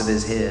 locks of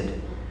his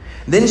head.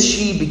 Then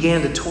she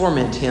began to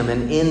torment him,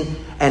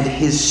 and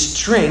his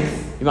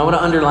strength, you might want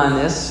to underline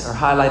this or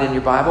highlight in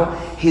your Bible,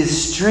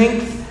 his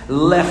strength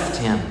left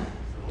him.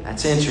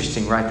 That's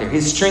interesting right there.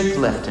 His strength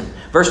left him.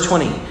 Verse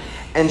 20.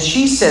 And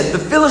she said, "The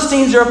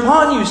Philistines are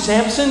upon you,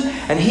 Samson."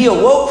 And he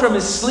awoke from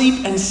his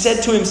sleep and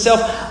said to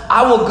himself,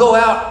 "I will go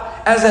out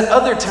as at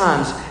other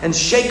times and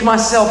shake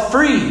myself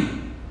free."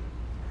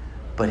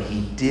 But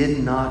he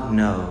did not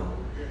know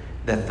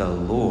that the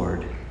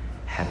Lord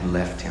had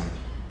left him.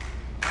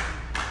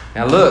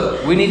 Now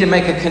look, we need to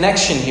make a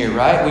connection here,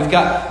 right? We've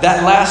got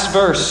that last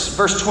verse,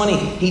 verse 20.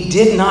 He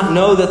did not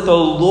know that the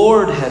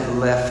Lord had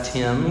left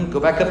him. Go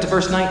back up to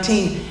verse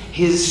 19.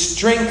 His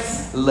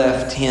strength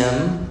left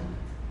him.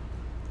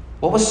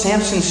 What was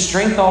Samson's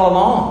strength all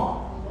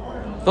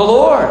along? The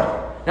Lord.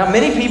 Now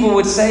many people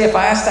would say, if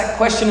I asked that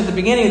question at the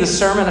beginning of the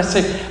sermon, I'd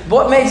say,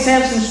 what made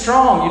Samson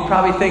strong? You'd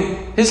probably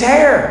think his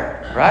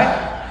hair, right?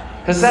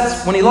 Because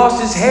that's when he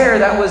lost his hair,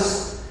 that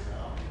was...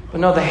 But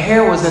no, the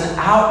hair was an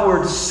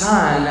outward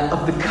sign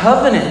of the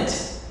covenant.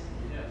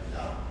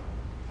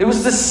 It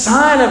was the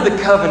sign of the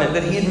covenant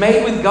that he had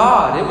made with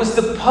God. It was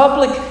the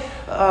public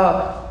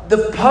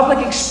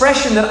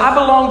expression that I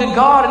belong to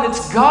God, and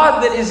it's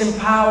God that is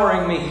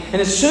empowering me.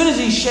 And as soon as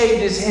he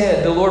shaved his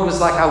head, the Lord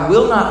was like, "I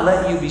will not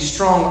let you be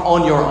strong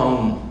on your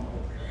own."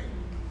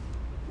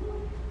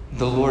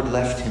 The Lord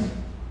left him.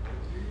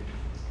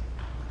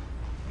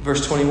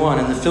 Verse 21,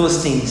 and the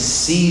Philistines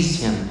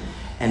seized him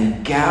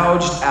and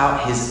gouged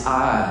out his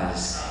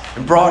eyes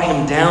and brought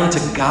him down to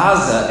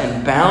Gaza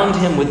and bound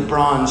him with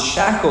bronze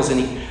shackles. And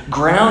he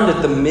ground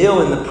at the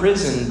mill in the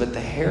prison, but the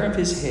hair of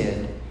his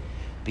head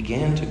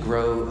began to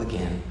grow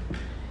again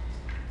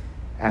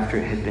after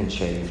it had been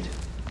shaved.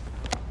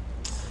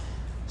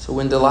 So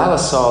when Delilah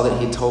saw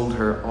that he told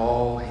her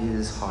all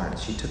his heart,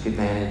 she took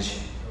advantage.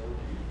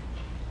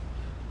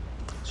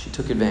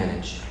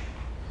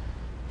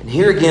 And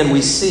here again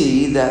we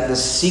see that the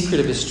secret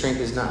of his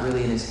strength is not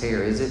really in his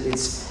hair, is it?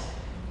 It's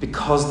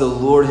because the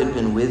Lord had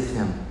been with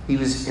him. He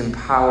was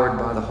empowered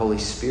by the Holy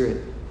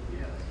Spirit.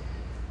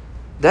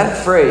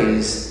 That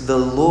phrase, the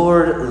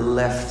Lord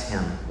left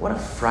him. What a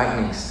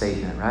frightening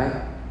statement,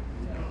 right?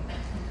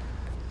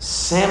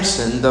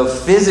 Samson, though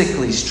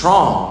physically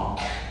strong,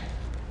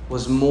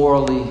 was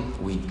morally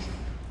weak.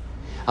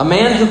 A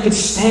man who could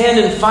stand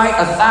and fight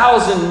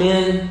 1,000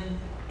 men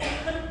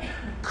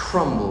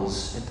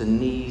crumbles at the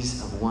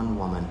knees of one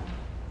woman.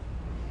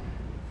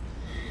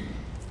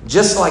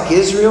 Just like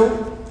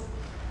Israel,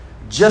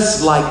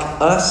 just like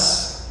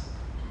us,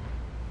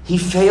 he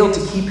failed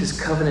to keep his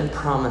covenant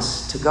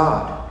promise to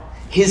God.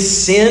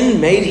 His sin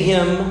made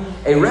him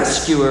a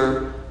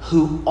rescuer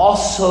who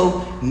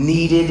also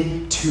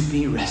needed to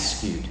be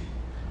rescued.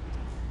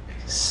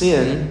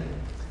 Sin,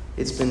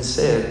 it's been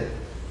said,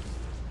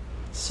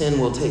 sin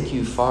will take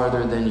you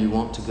farther than you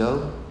want to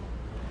go,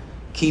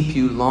 keep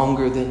you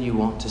longer than you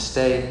want to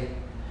stay,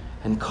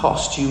 and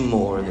cost you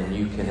more than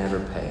you can ever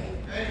pay.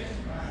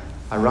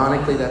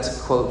 Ironically, that's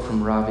a quote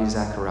from Ravi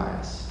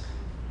Zacharias.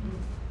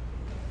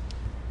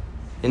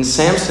 In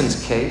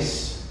Samson's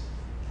case,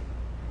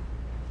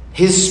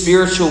 his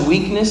spiritual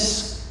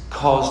weakness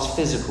caused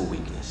physical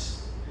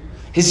weakness.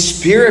 His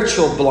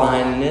spiritual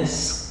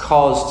blindness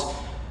caused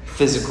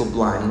physical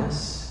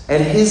blindness.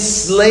 And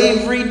his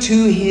slavery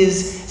to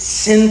his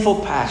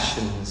sinful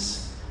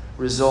passions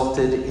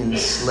resulted in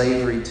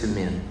slavery to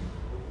men.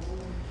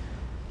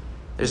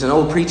 There's an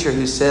old preacher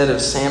who said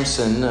of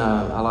Samson,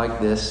 I like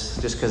this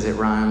just because it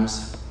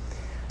rhymes,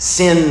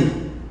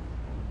 sin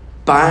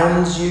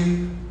binds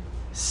you,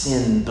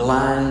 sin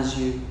blinds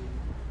you,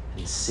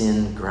 and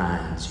sin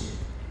grinds you.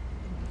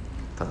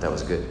 Thought that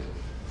was good.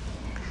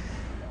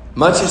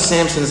 Much of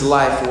Samson's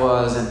life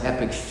was an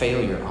epic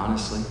failure,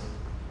 honestly.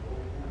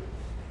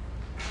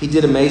 He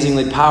did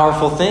amazingly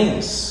powerful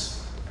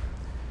things,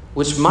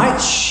 which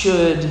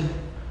should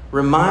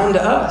remind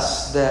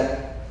us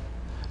that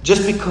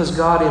just because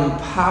God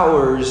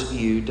empowers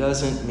you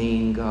doesn't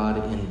mean God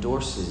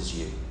endorses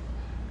you.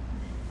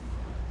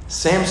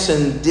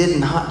 Samson did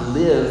not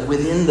live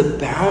within the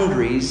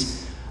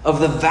boundaries of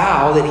the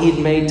vow that he had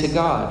made to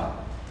God.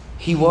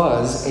 He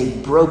was a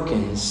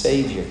broken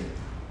Savior.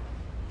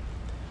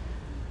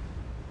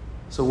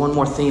 So one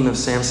more theme of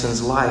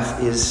Samson's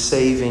life is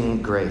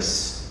saving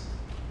grace.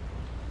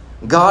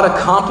 God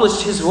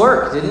accomplished his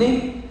work, didn't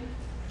he?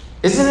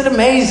 Isn't it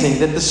amazing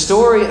that the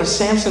story of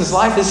Samson's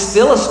life is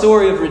still a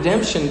story of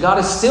redemption? God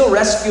is still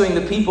rescuing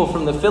the people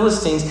from the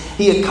Philistines.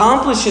 He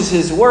accomplishes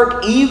his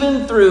work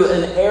even through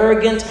an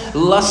arrogant,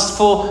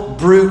 lustful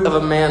brute of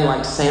a man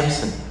like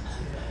Samson.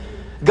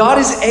 God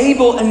is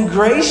able and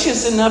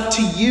gracious enough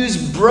to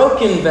use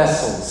broken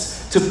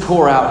vessels to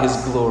pour out his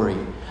glory.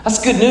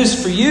 That's good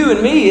news for you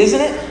and me,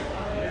 isn't it?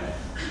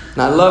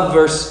 And I love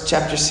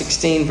chapter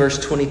 16, verse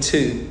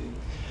 22.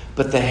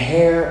 But the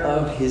hair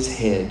of his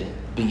head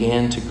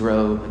began to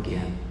grow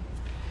again.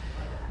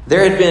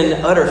 There had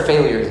been utter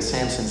failure in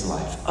Samson's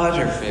life.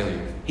 Utter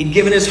failure. He'd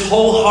given his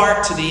whole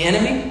heart to the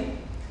enemy,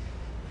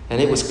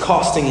 and it was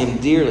costing him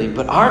dearly.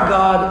 But our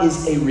God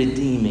is a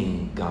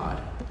redeeming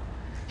God.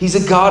 He's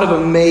a God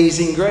of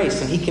amazing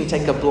grace, and he can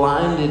take a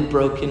blinded,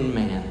 broken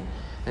man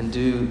and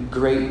do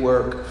great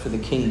work for the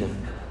kingdom.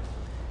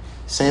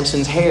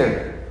 Samson's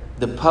hair,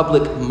 the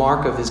public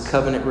mark of his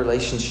covenant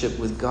relationship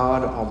with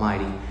God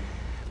Almighty,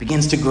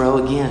 begins to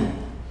grow again.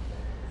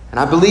 And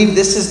I believe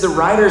this is the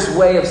writer's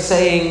way of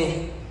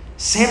saying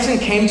Samson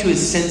came to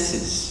his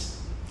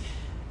senses.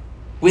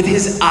 With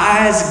his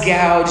eyes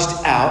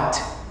gouged out,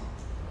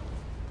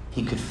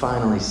 he could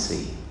finally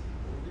see.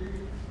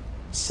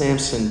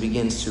 Samson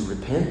begins to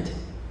repent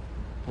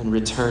and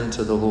return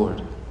to the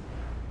Lord.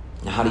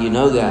 Now, how do you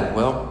know that?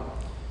 Well,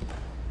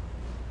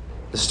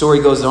 the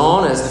story goes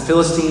on as the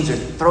Philistines are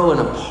throwing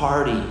a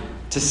party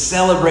to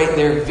celebrate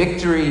their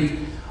victory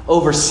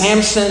over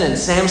Samson and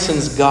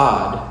Samson's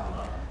God.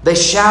 They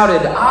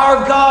shouted,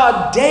 "Our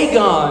God,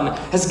 Dagon,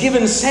 has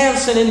given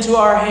Samson into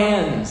our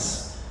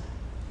hands."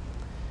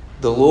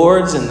 The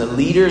lords and the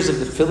leaders of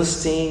the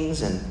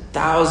Philistines and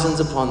thousands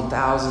upon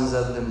thousands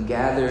of them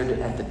gathered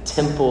at the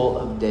temple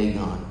of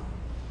Dagon.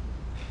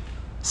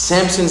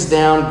 Samson's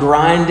down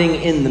grinding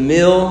in the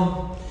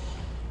mill,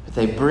 but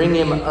they bring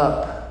him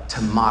up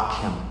to mock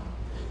him,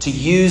 to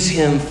use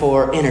him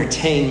for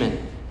entertainment.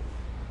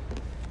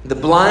 The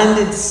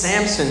blinded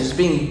Samson is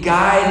being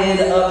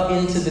guided up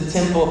into the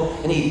temple,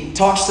 and he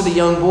talks to the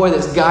young boy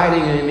that's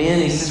guiding him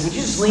in. He says, "Would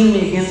you just lean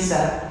me against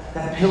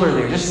that pillar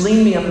there? Just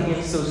lean me up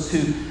against those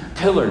two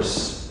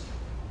pillars."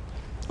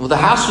 Well, the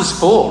house was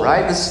full,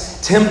 right? This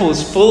temple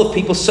is full of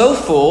people, so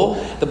full,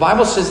 the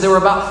Bible says there were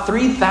about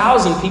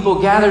 3,000 people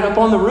gathered up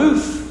on the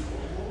roof.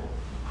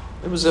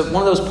 It was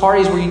one of those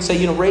parties where you'd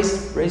say,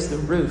 raise the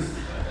roof.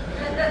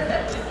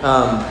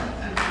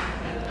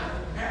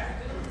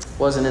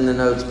 Wasn't in the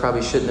notes,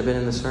 probably shouldn't have been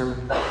in the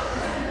sermon.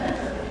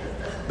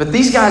 But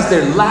these guys,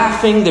 they're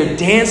laughing, they're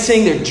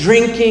dancing, they're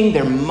drinking,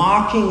 they're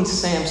mocking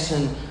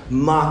Samson,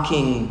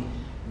 mocking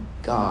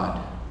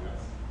God.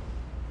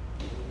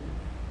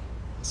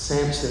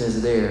 Samson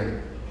is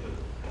there.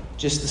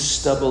 Just the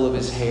stubble of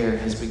his hair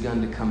has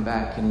begun to come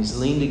back, and he's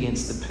leaned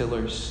against the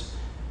pillars.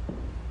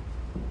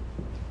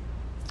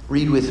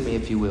 Read with me,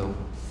 if you will.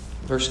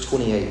 Verse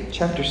 28,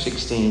 chapter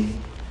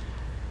 16,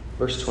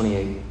 verse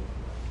 28.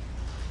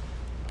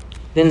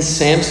 Then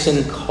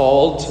Samson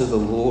called to the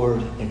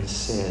Lord and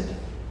said,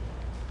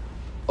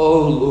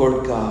 "O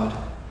Lord God,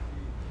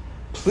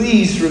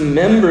 please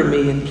remember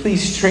me and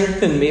please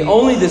strengthen me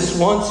only this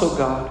once, O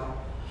God,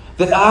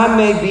 that I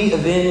may be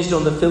avenged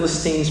on the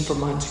Philistines for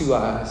my 2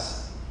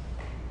 eyes."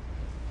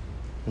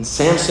 And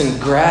Samson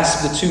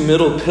grasped the 2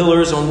 middle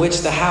pillars on which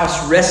the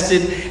house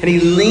rested, and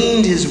he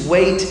leaned his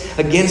weight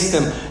against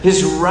them,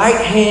 his right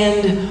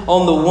hand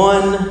on the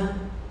one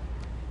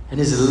and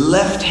his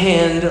left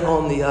hand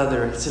on the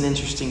other. It's an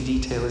interesting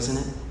detail, isn't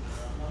it?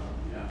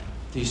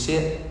 Do you see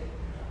it?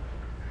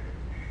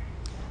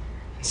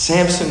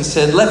 Samson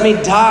said, "Let me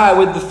die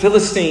with the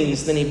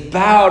Philistines." Then he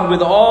bowed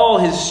with all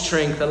his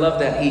strength. I love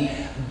that. He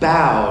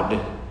bowed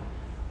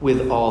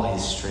with all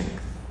his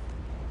strength.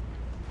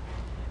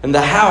 And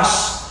the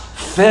house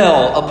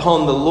fell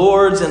upon the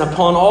lords and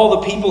upon all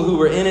the people who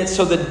were in it.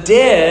 So the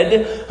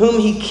dead whom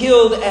he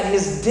killed at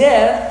his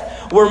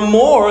death were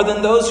more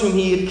than those whom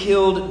he had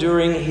killed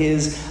during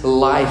his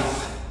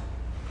life.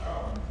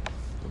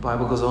 The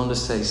Bible goes on to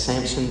say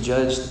Samson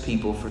judged the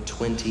people for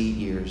 20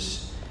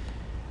 years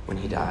when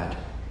he died.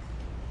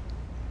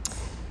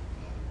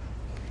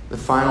 The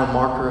final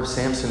marker of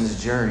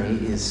Samson's journey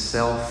is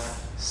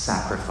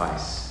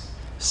self-sacrifice.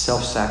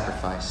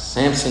 Self-sacrifice.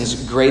 Samson's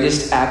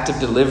greatest act of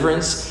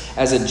deliverance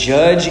as a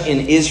judge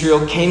in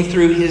Israel came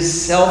through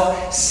his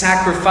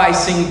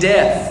self-sacrificing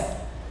death.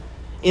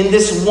 In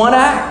this one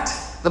act,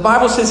 the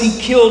Bible says he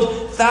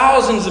killed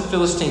thousands of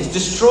Philistines,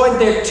 destroyed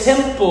their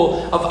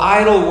temple of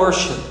idol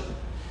worship.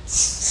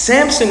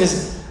 Samson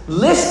is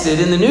listed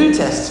in the New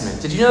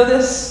Testament. Did you know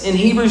this? In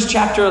Hebrews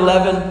chapter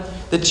 11,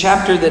 the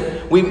chapter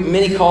that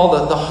many call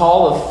the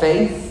Hall of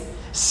Faith,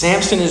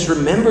 Samson is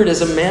remembered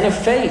as a man of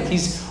faith.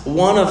 He's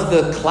one of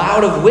the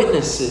cloud of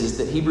witnesses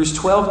that Hebrews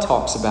 12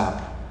 talks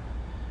about.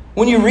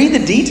 When you read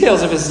the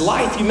details of his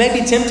life, you may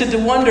be tempted to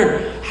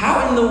wonder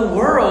how in the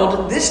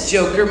world this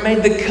joker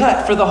made the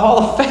cut for the Hall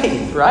of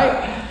Faith,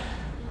 right?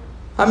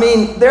 I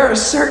mean, there are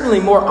certainly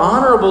more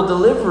honorable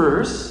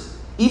deliverers,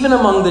 even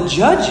among the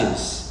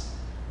judges,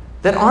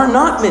 that are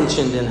not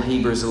mentioned in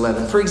Hebrews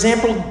 11. For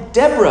example,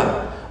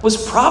 Deborah was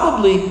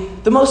probably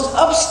the most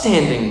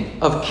upstanding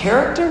of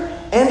character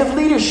and of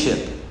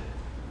leadership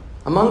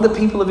among the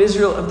people of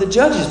Israel, of the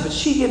judges, but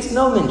she gets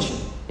no mention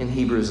in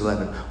Hebrews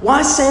 11.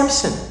 Why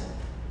Samson?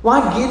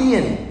 Why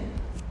Gideon,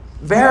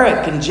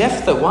 Barak, and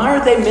Jephthah? Why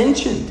are they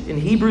mentioned in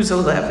Hebrews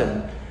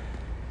 11?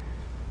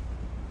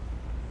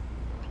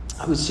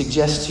 I would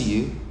suggest to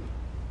you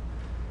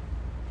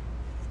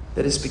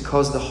that it's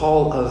because the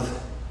Hall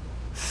of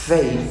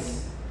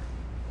Faith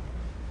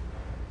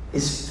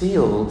is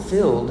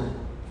filled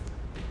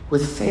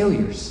with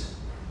failures.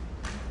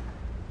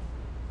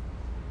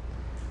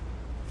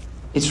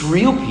 It's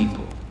real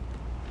people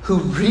who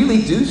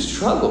really do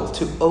struggle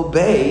to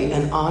obey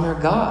and honor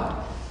God.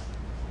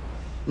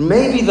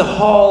 Maybe the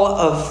Hall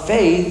of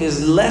Faith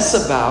is less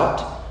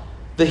about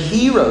the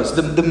heroes,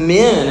 the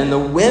men and the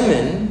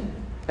women,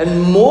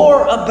 and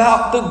more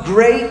about the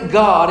great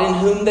God in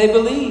whom they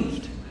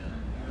believed.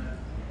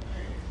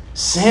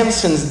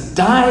 Samson's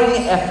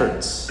dying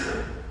efforts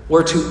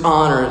were to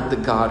honor the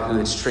God who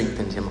had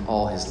strengthened him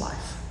all his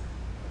life.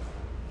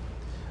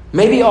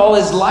 Maybe all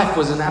his life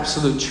was an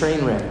absolute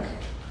train wreck.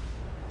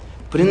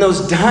 But in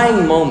those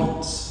dying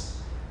moments,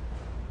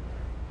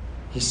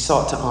 he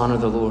sought to honor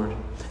the Lord.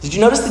 Did you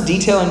notice the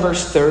detail in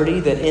verse 30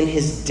 that in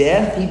his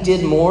death he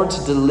did more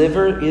to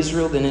deliver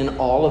Israel than in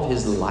all of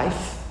his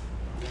life?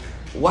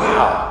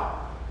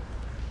 Wow.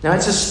 Now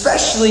it's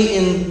especially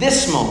in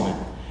this moment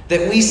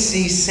that we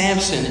see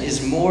Samson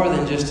is more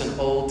than just an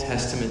Old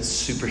Testament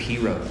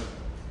superhero.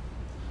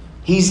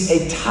 He's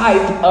a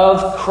type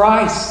of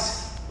Christ.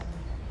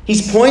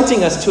 He's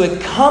pointing us to a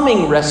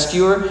coming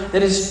rescuer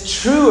that is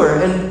truer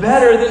and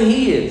better than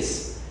he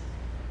is.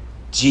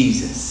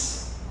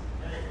 Jesus.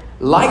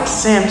 Like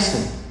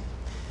Samson,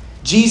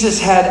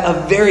 Jesus had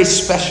a very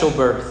special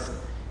birth.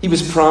 He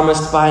was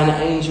promised by an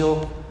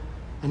angel,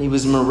 and he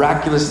was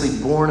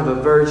miraculously born of a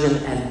virgin,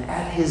 and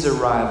at his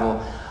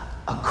arrival,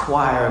 a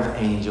choir of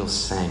angels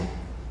sang.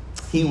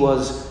 He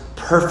was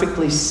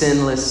perfectly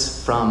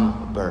sinless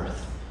from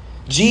birth.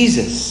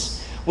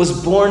 Jesus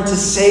was born to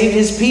save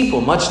his people,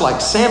 much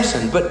like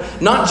Samson,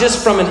 but not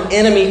just from an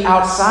enemy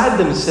outside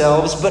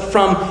themselves, but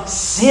from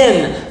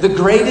sin, the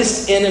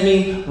greatest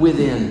enemy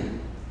within.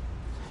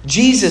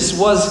 Jesus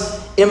was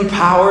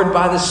empowered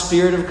by the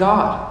Spirit of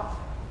God.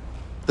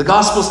 The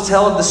Gospels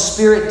tell of the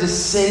Spirit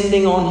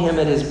descending on him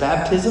at his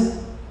baptism,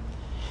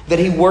 that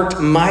he worked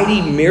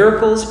mighty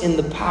miracles in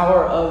the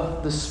power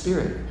of the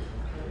Spirit.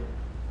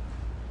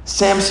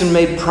 Samson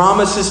made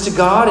promises to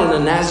God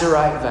in a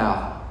Nazirite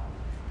vow.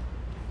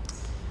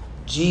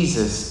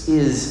 Jesus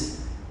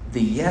is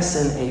the yes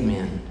and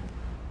amen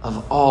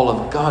of all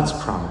of God's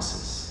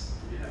promises.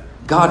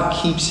 God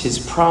keeps his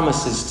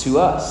promises to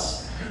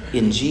us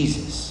in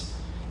Jesus.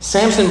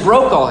 Samson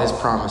broke all his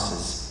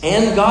promises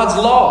and God's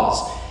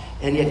laws,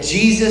 and yet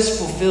Jesus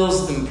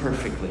fulfills them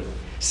perfectly.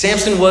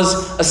 Samson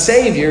was a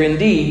savior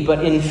indeed,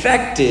 but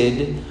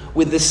infected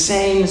with the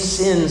same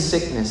sin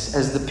sickness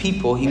as the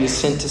people he was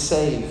sent to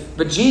save.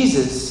 But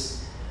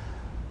Jesus,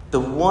 the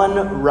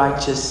one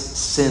righteous,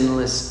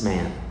 sinless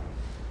man,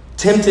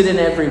 tempted in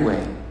every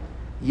way,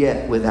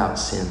 yet without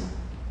sin.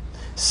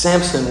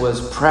 Samson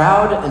was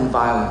proud and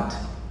violent.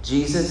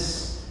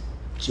 Jesus,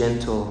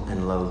 gentle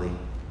and lowly.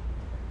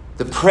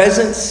 The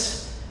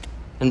presence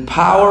and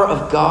power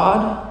of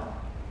God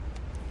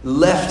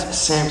left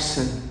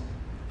Samson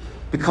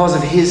because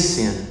of his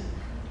sin.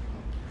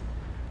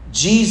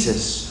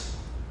 Jesus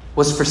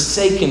was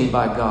forsaken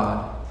by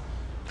God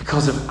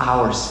because of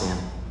our sin.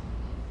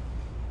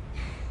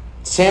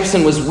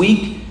 Samson was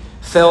weak,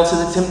 fell to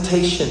the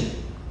temptation.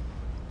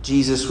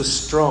 Jesus was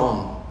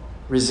strong,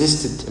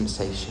 resisted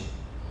temptation.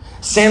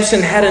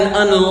 Samson had an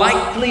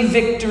unlikely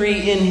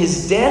victory in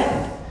his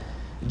death.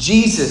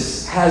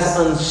 Jesus has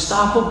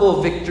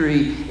unstoppable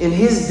victory in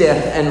his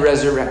death and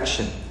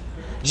resurrection.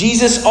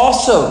 Jesus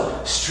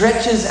also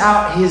stretches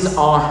out his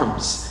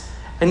arms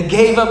and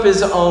gave up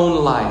his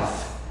own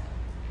life,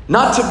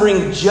 not to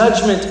bring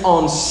judgment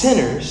on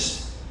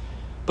sinners,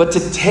 but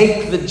to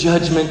take the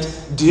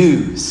judgment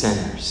due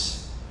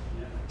sinners.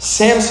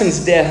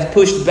 Samson's death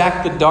pushed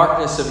back the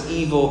darkness of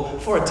evil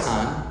for a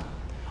time,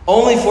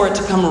 only for it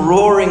to come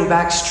roaring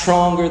back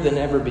stronger than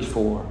ever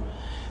before.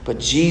 But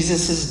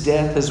Jesus'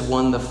 death has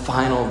won the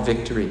final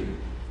victory.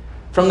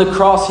 From the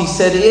cross, he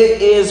said,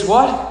 "It is"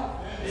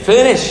 what?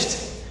 Finished.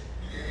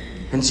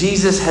 And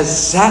Jesus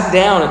has sat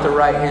down at the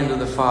right hand of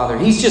the Father.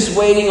 He's just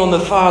waiting on the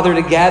Father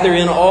to gather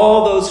in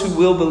all those who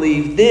will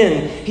believe.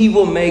 Then he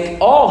will make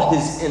all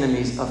his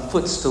enemies a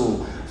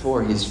footstool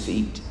for his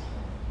feet.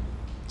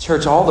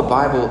 Church, all the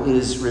Bible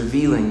is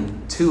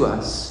revealing to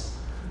us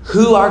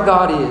who our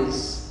God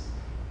is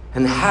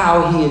and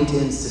how he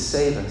intends to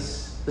save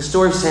us. The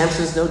story of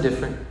Samson is no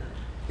different.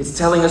 It's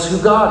telling us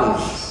who God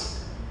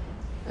is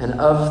and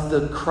of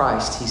the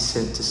Christ he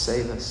sent to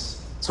save us.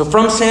 So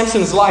from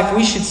Samson's life,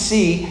 we should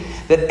see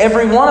that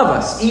every one of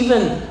us,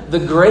 even the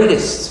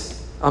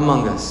greatest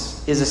among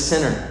us, is a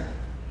sinner.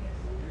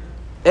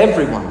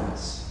 Every one of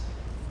us.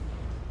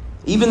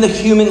 Even the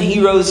human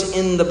heroes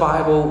in the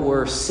Bible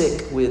were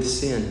sick with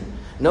sin.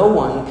 No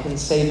one can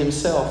save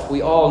himself.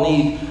 We all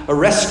need a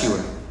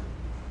rescuer.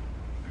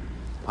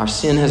 Our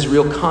sin has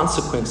real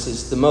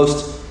consequences, the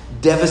most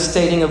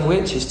devastating of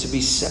which is to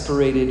be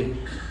separated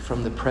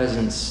from the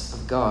presence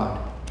of God.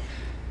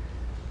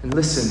 And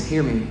listen,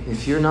 hear me.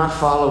 If you're not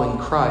following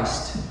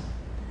Christ,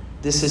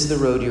 this is the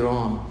road you're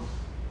on.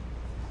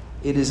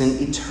 It is an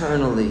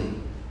eternally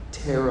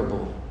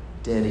terrible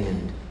dead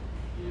end.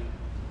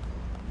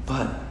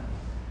 But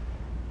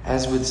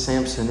as with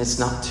Samson, it's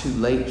not too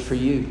late for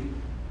you.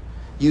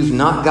 You've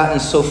not gotten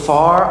so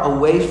far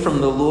away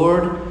from the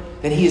Lord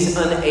that he is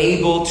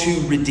unable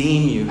to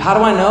redeem you. How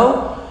do I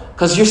know?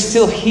 Because you're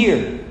still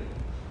here.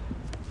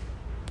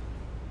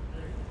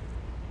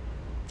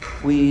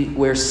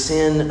 Where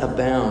sin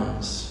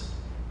abounds,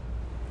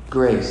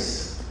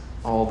 grace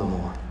all the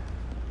more.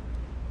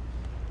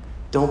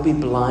 Don't be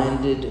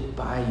blinded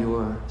by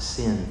your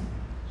sin.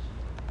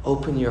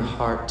 Open your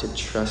heart to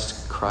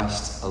trust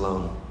Christ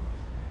alone.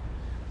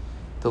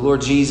 The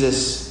Lord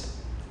Jesus,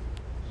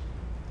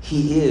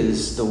 he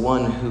is the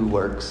one who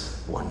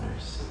works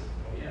wonders.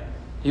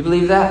 Do you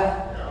believe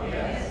that?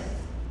 Yes.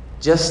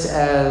 Just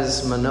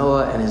as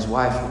Manoah and his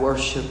wife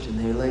worshipped and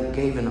they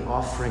gave an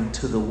offering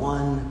to the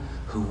one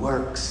who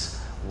works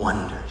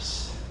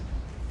wonders.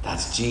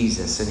 That's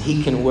Jesus, and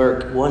he can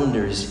work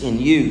wonders in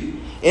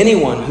you.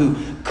 Anyone who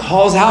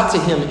calls out to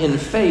him in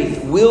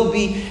faith will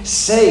be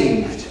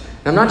saved.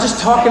 And I'm not just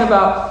talking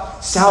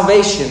about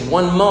salvation.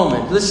 One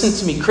moment. Listen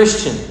to me,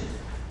 Christian,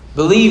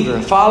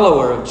 believer,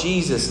 follower of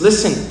Jesus.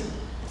 Listen,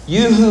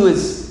 you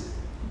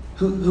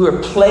who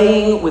are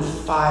playing with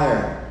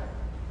fire,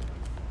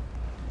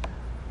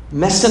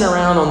 messing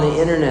around on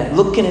the internet,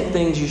 looking at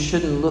things you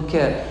shouldn't look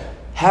at,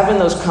 having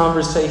those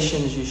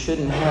conversations you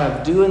shouldn't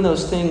have, doing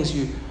those things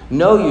you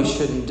know you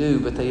shouldn't do,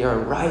 but they are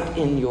right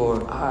in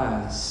your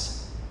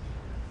eyes.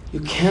 You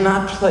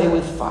cannot play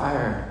with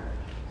fire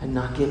and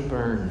not get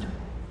burned.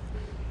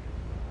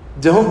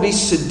 Don't be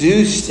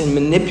seduced and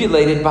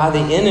manipulated by the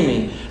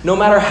enemy, no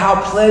matter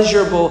how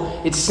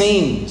pleasurable it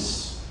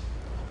seems.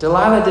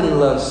 Delilah didn't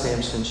love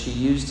Samson. She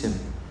used him.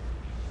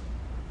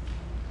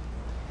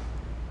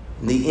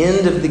 And the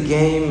end of the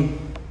game,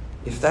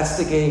 if that's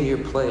the game you're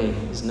playing,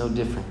 is no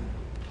different.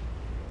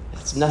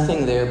 It's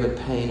nothing there but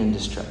pain and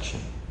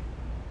destruction.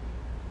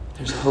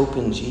 There's hope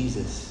in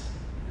Jesus.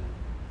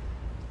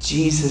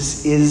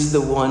 Jesus is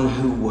the one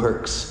who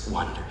works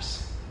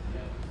wonders.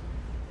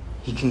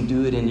 He can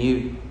do it in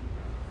you.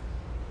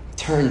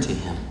 Turn to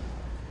him.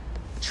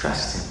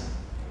 Trust him.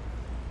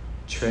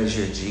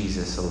 Treasure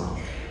Jesus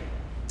alone.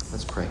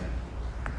 Let's pray.